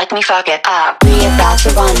on, let me fuck it up. We about to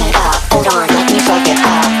run it up. Hold on, let me fuck it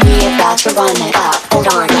up. We about to run it up. Hold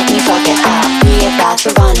on, let me fuck it up. We about to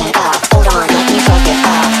run it up. Hold on, let me fuck it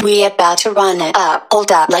up. We about to run it up.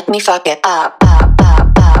 Hold up, let me fuck it up. Fuck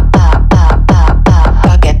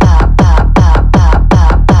it up.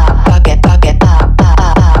 Fuck it, fuck it up.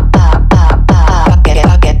 Fuck it,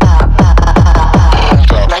 fuck it up.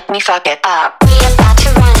 Let me fuck it up. We about to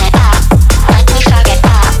run it up. Let me fuck it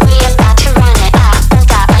up. We about to run it up.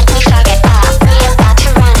 Hold up, let me fuck it up. We about to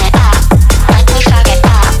run it up. Let me fuck it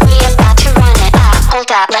up. We about to run it up.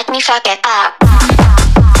 Hold up, let me fuck it up. Let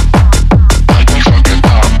me fuck it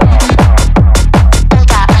up.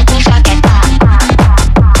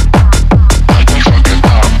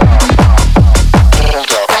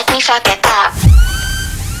 Hold up, let me fuck it up. Let me fuck it up.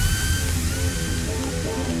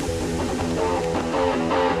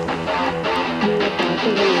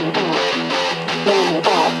 Hold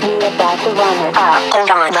up, let me fuck it up. We about to run it up.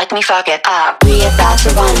 Hold on, let me fuck it up. We about to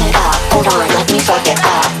run it up. Hold on, let me fuck it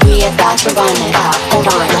up. We about to run it up. Hold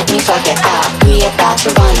on, let me fuck it up. We about to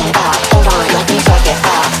run it up. Hold on, let me fuck it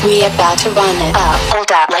up. We about to run it up.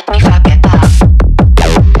 Hold up, let me fuck it up.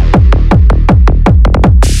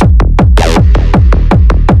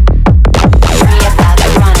 We about to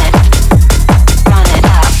run it. Run it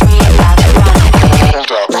up. We about to run it.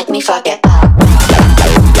 Hold up, let me fuck it up.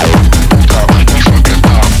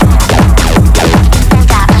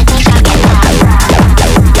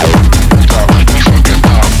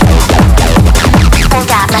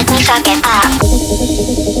 Fuck it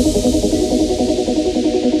up.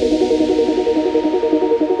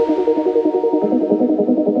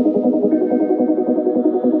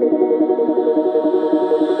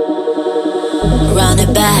 Run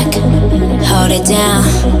it back, hold it down.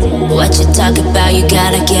 What you talk about, you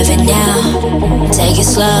gotta give it now. Take it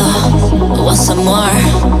slow, want some more.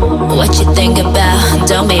 What you think about,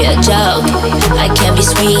 don't be a joke. I can be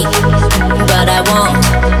sweet, but I won't.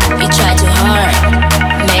 You try too hard.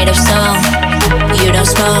 Made of stone, you don't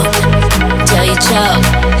smoke till you choke.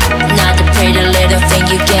 Not the pretty little thing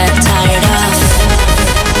you get tired of.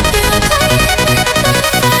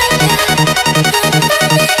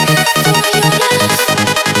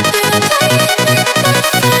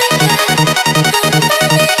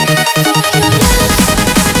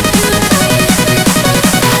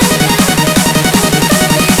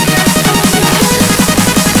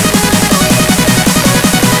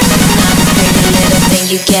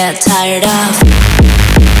 You get tired of.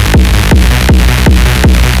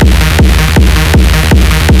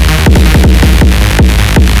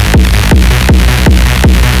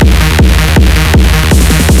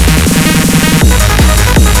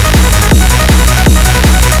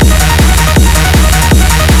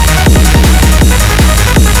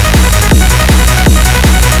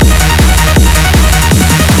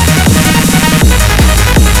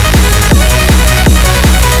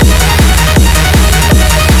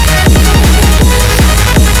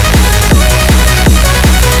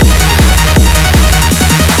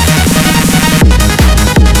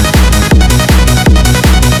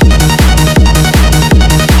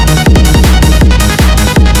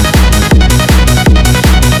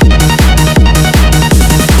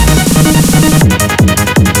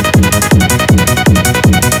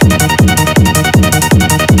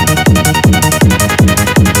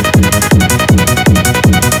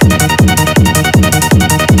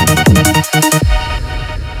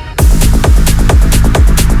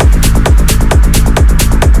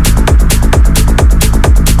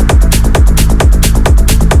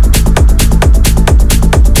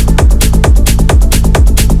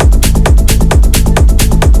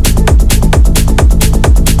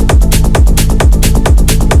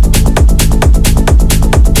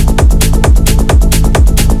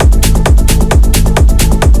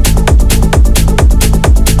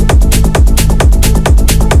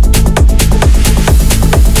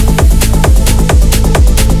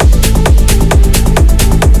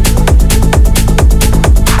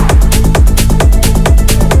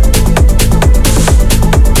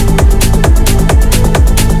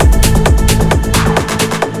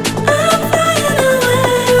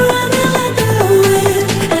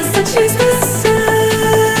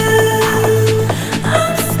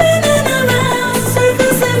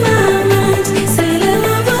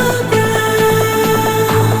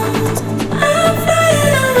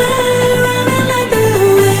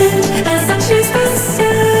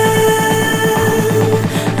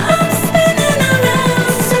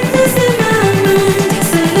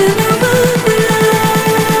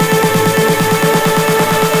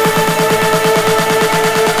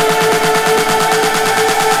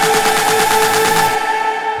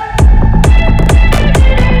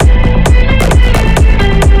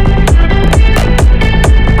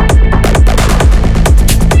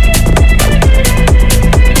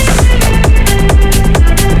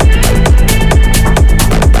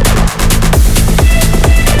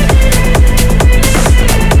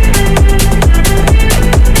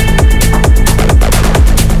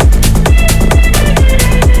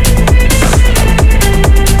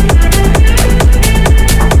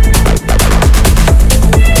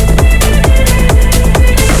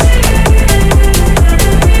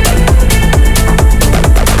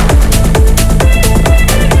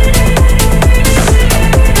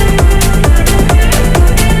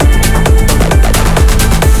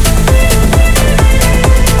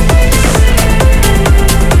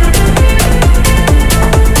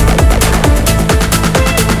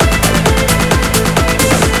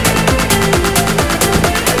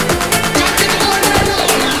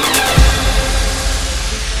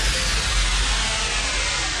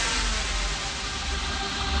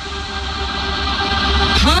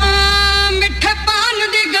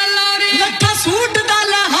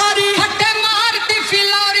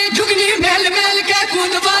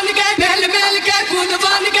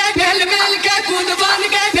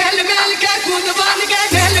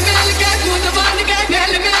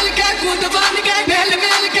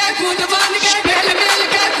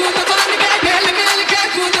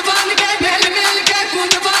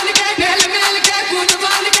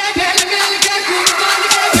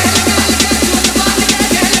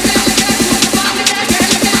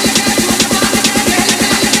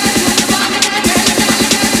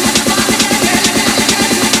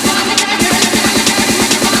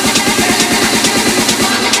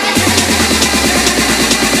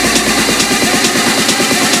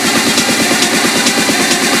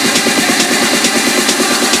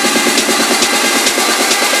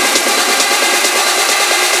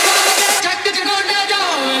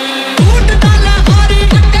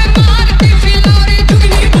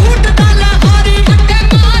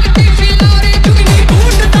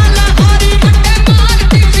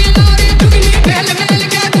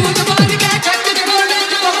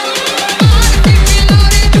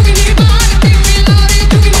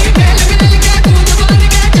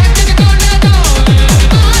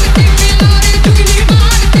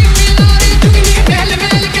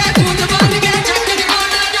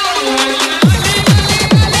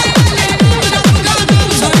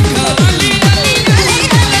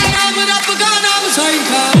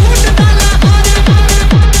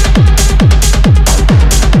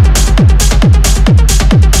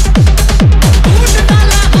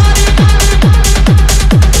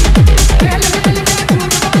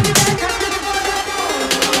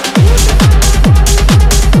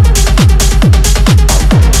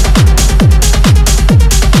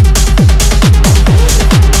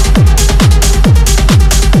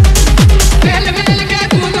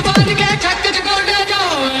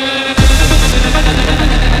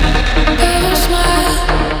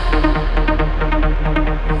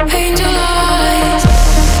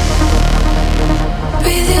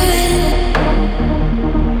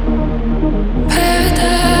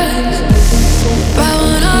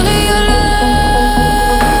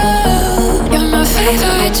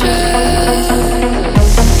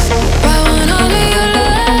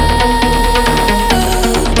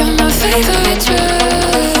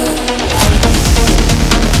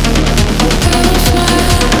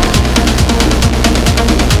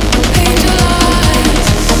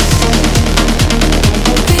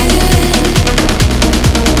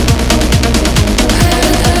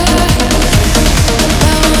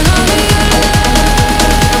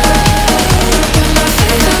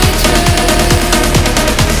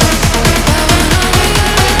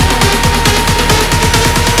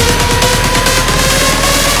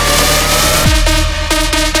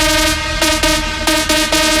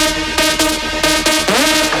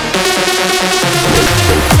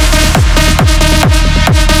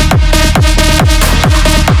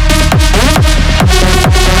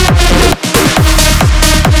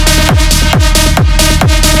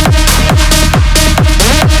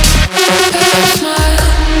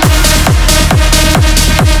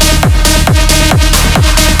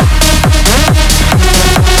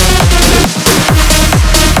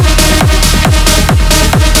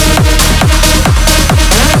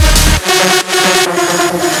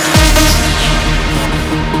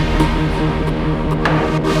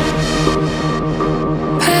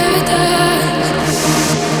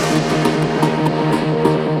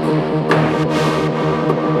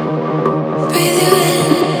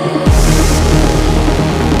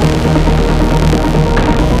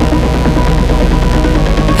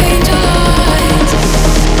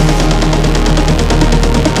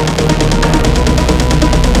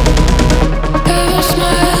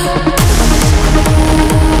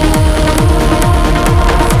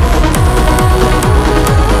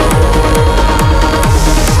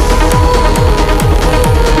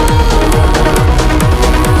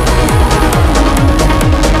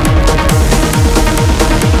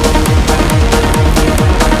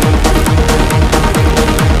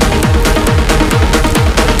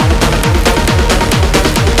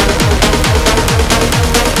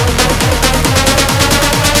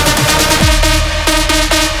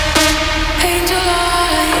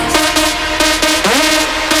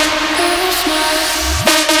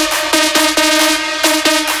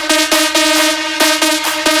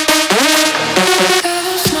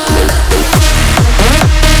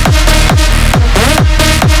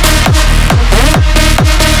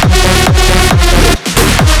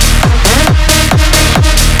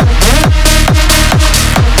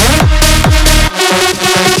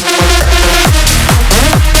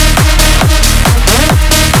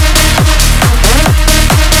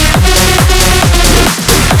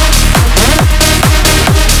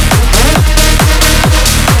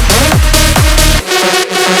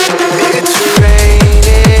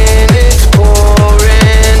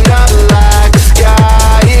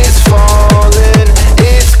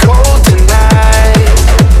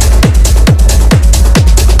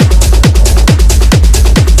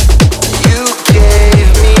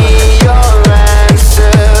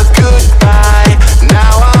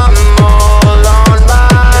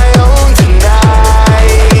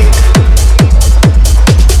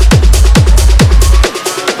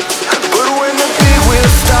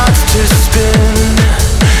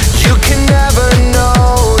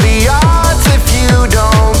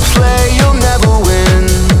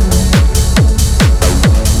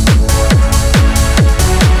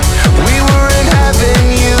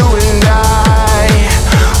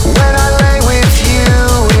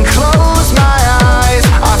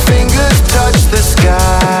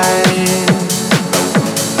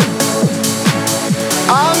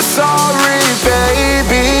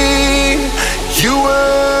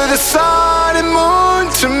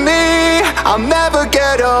 I'll never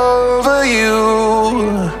get over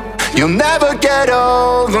you. You'll never get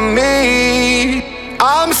over me.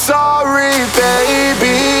 I'm sorry,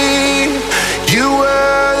 baby. You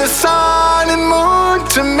were the sun and moon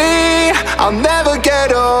to me. I'll never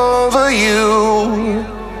get over you.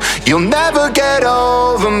 You'll never get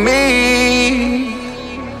over me.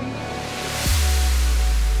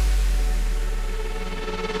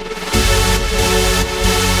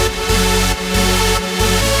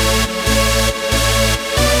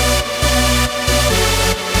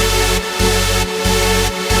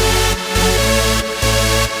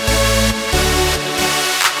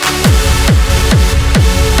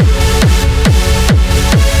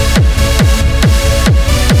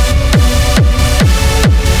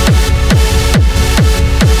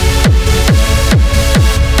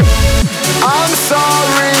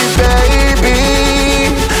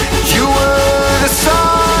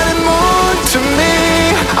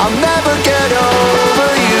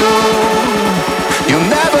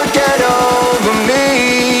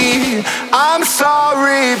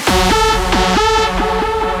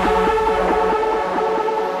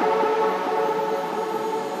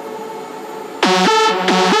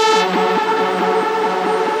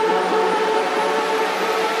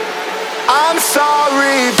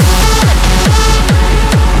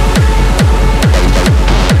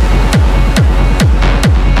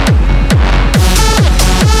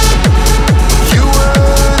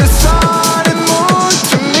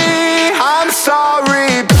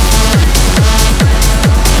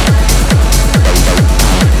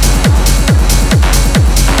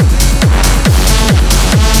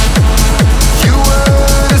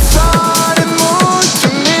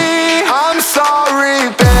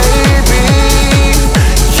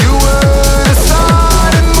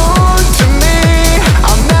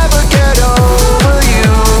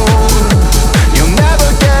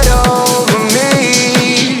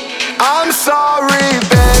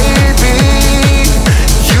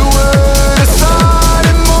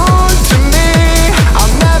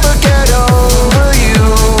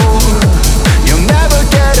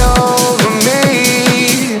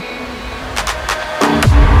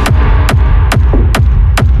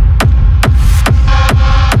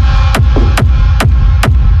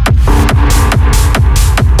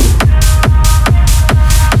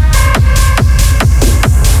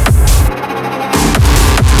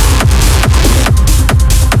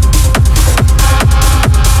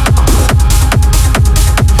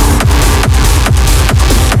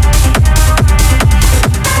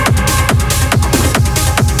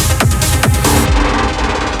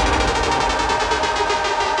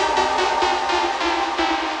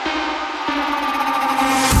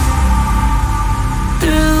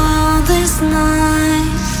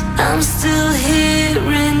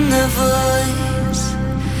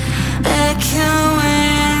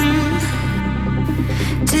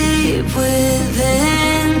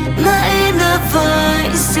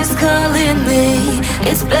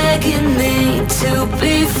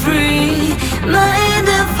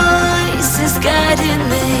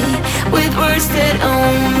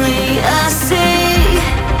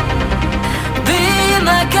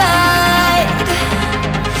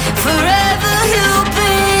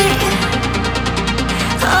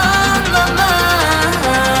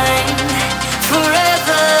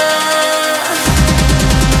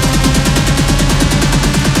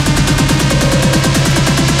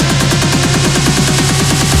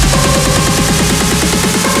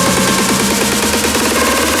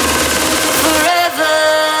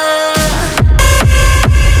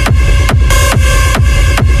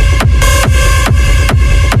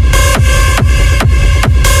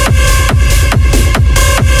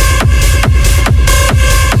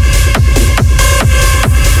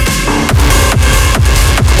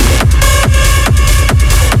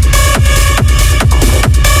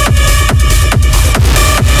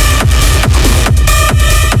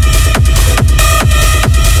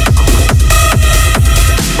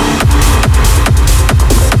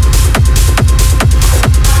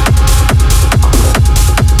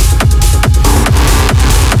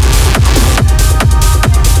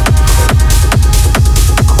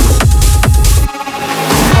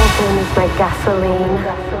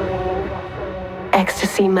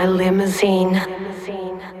 Ecstasy, my limousine.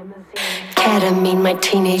 Ketamine, my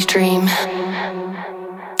teenage dream.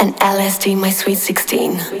 And LSD, my sweet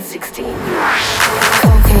 16.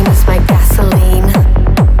 Cocaine is my gasoline.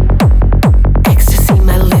 Ecstasy,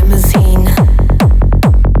 my limousine.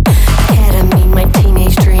 Ketamine, my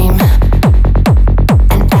teenage dream.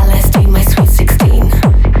 And LSD, my sweet 16.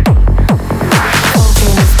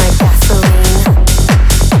 Cocaine is my gasoline.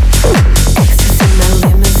 Ecstasy, my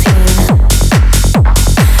limousine.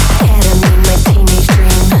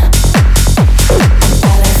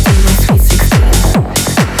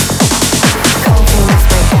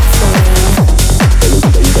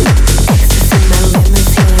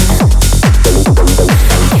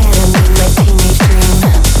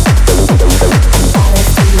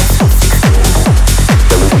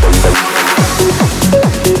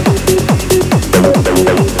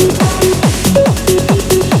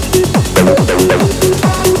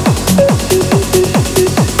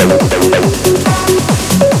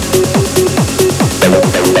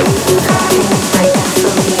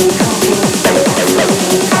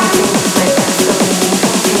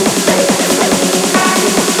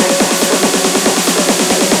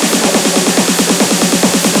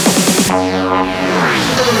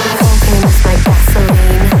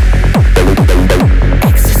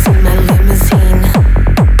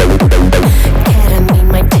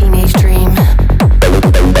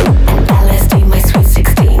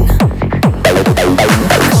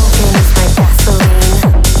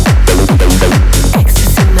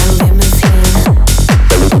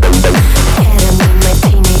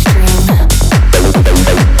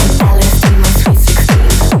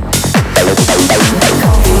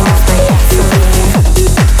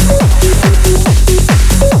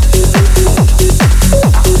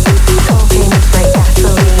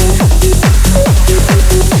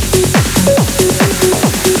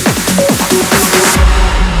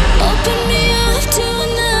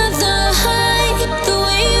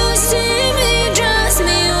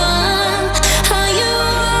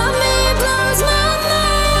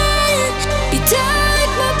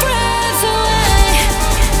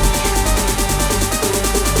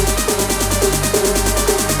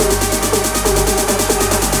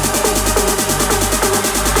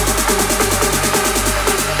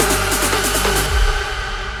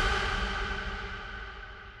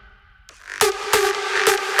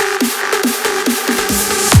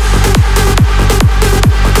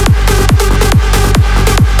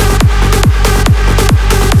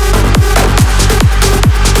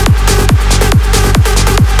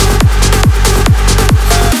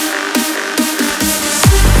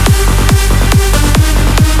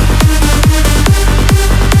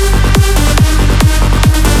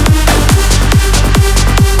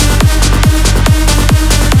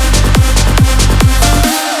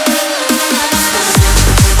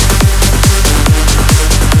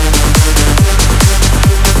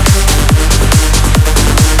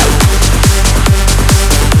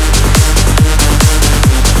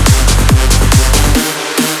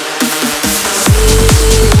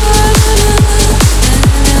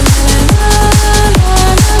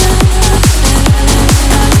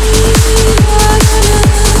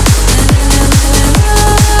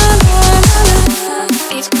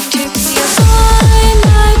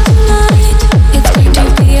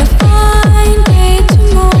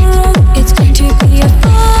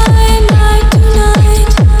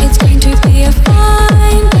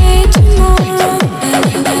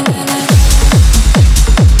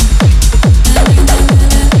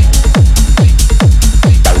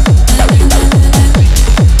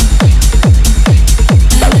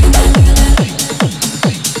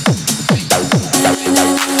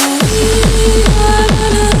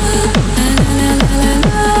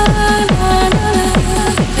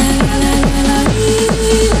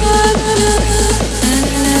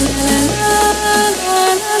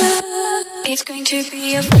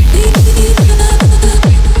 be a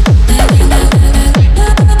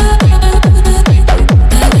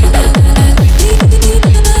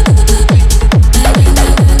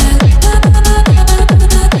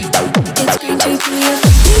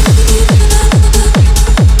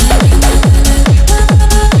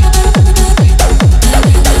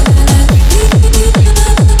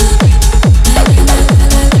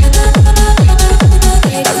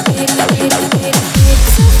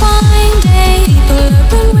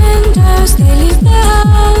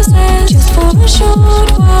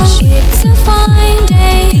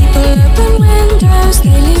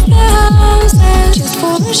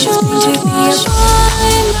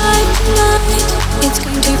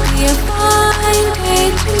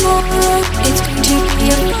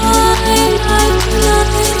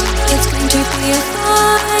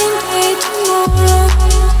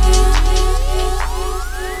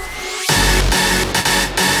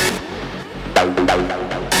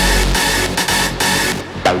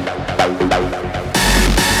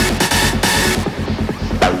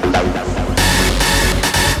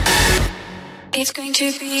It's going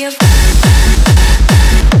to be a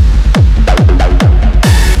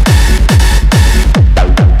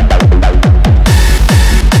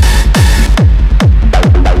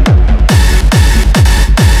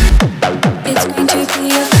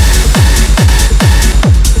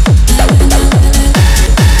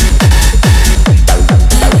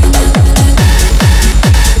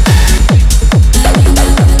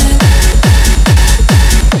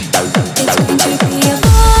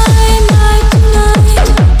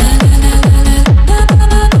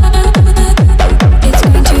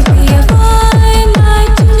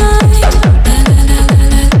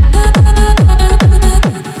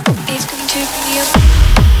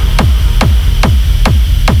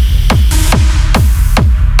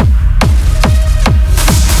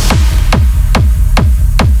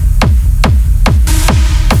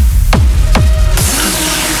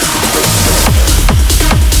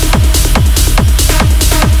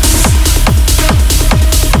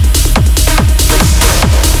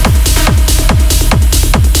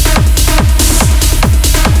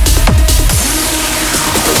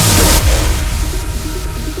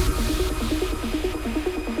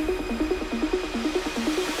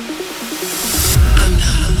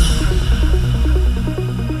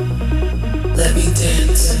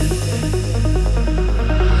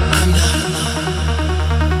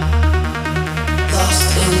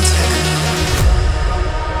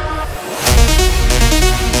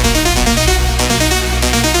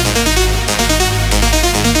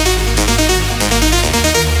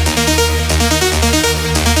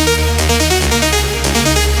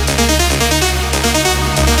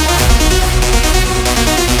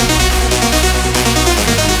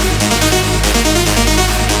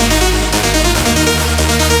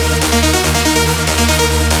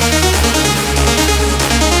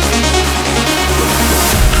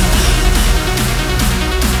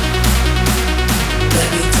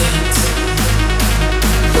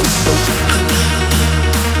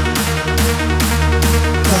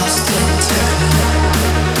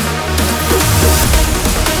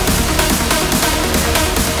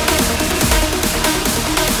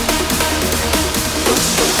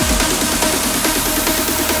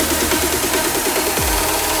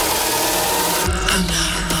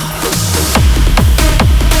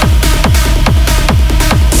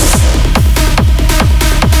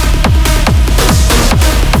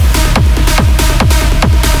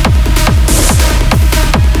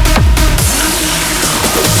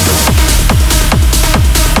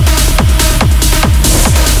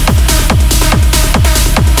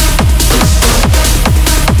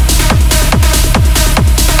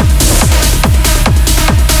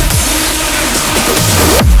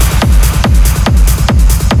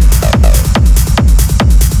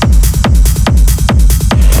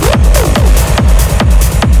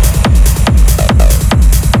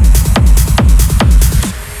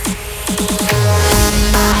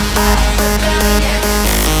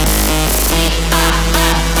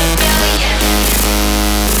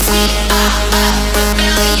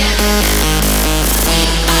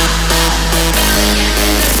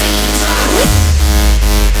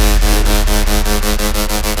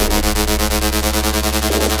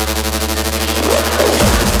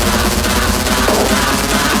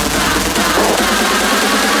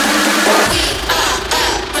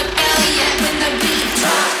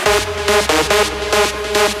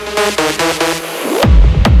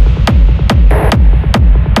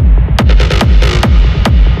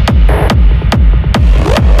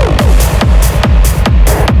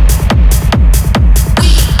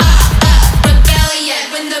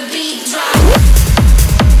the beat drop.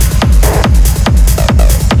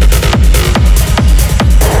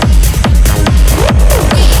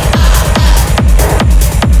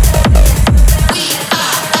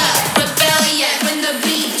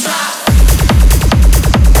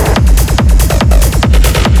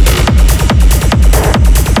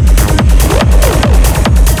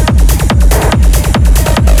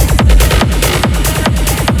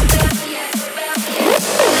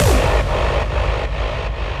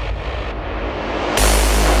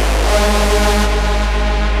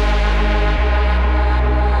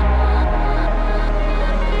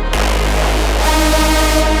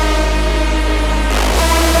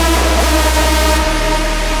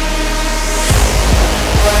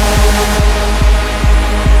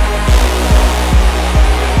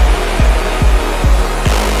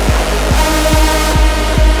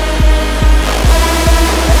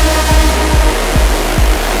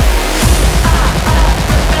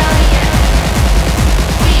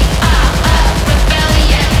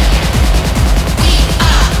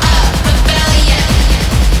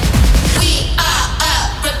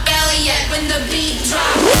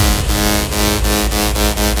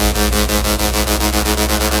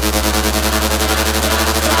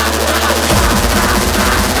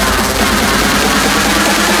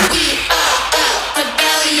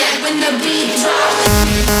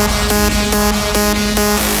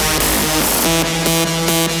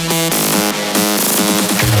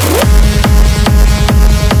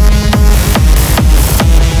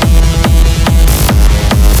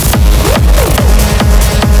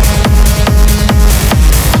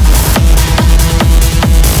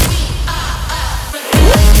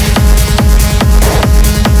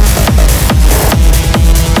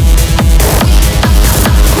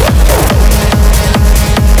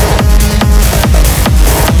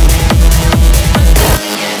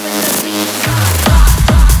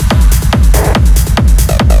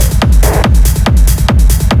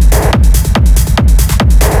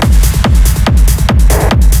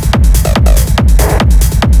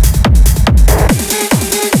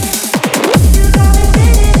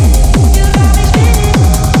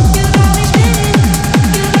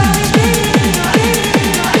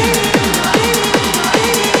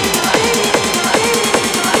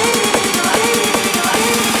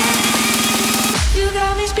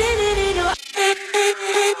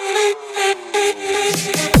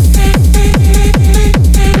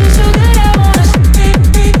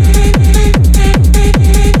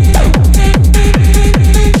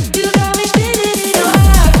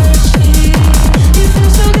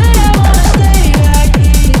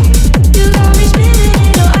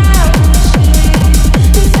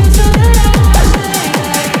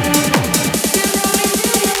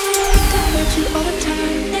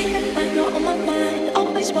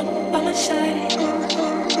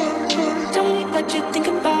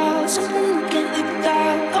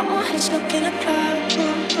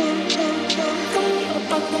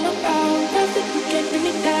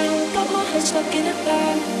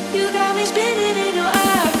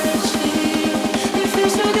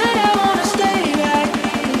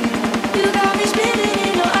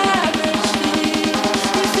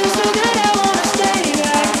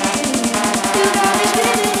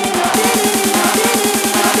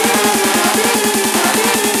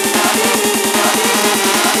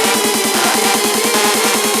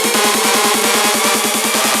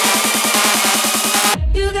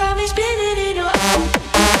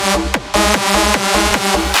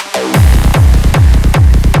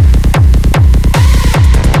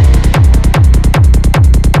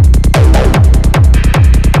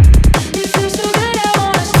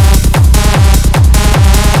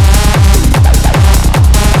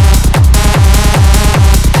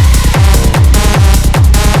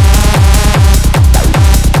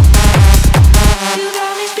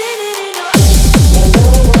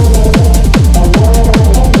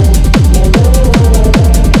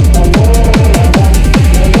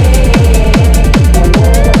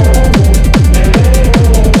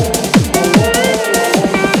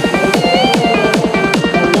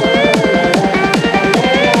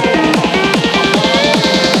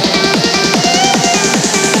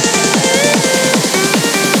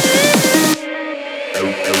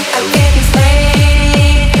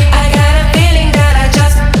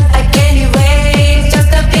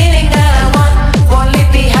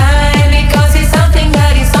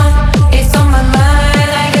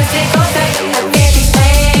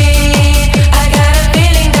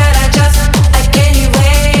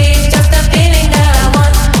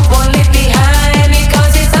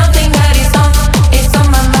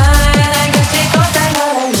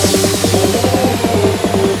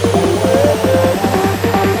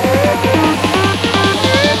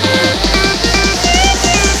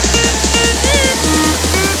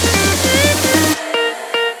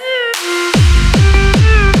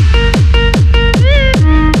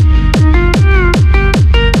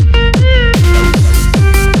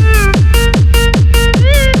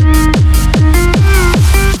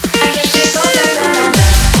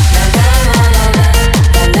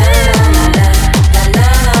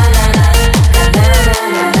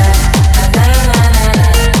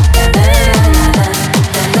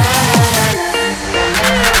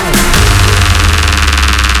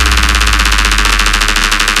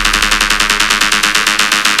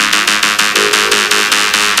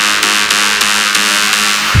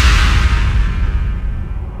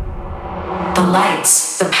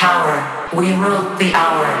 We rule the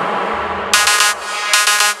hour.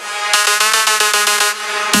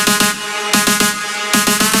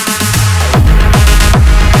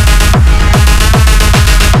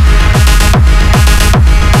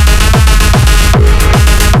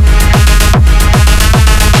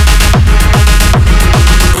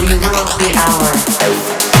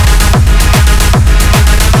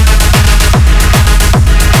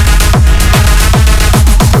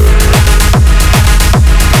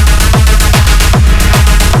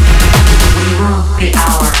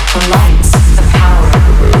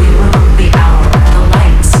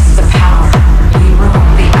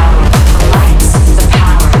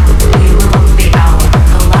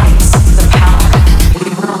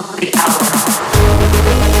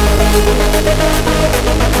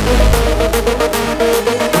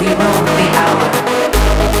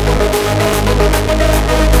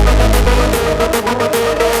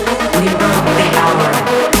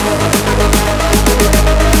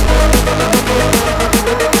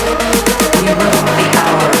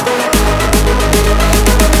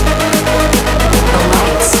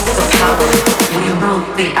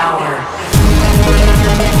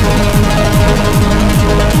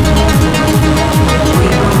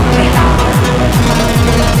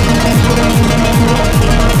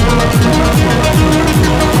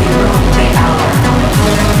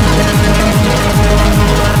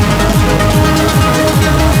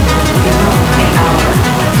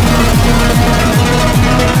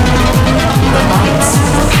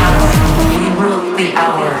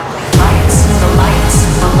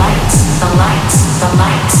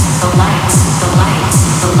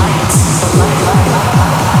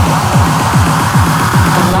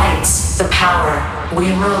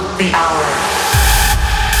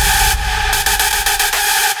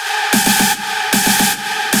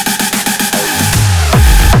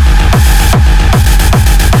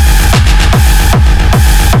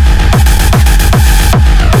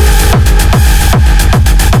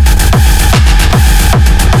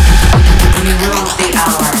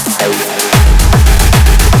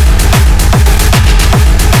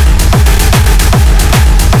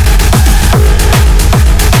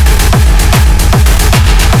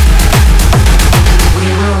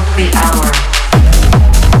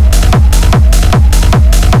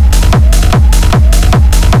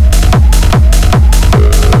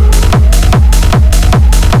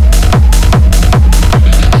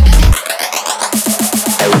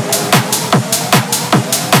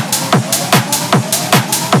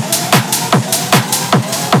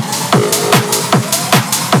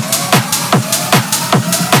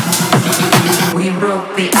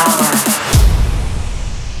 broke the hour.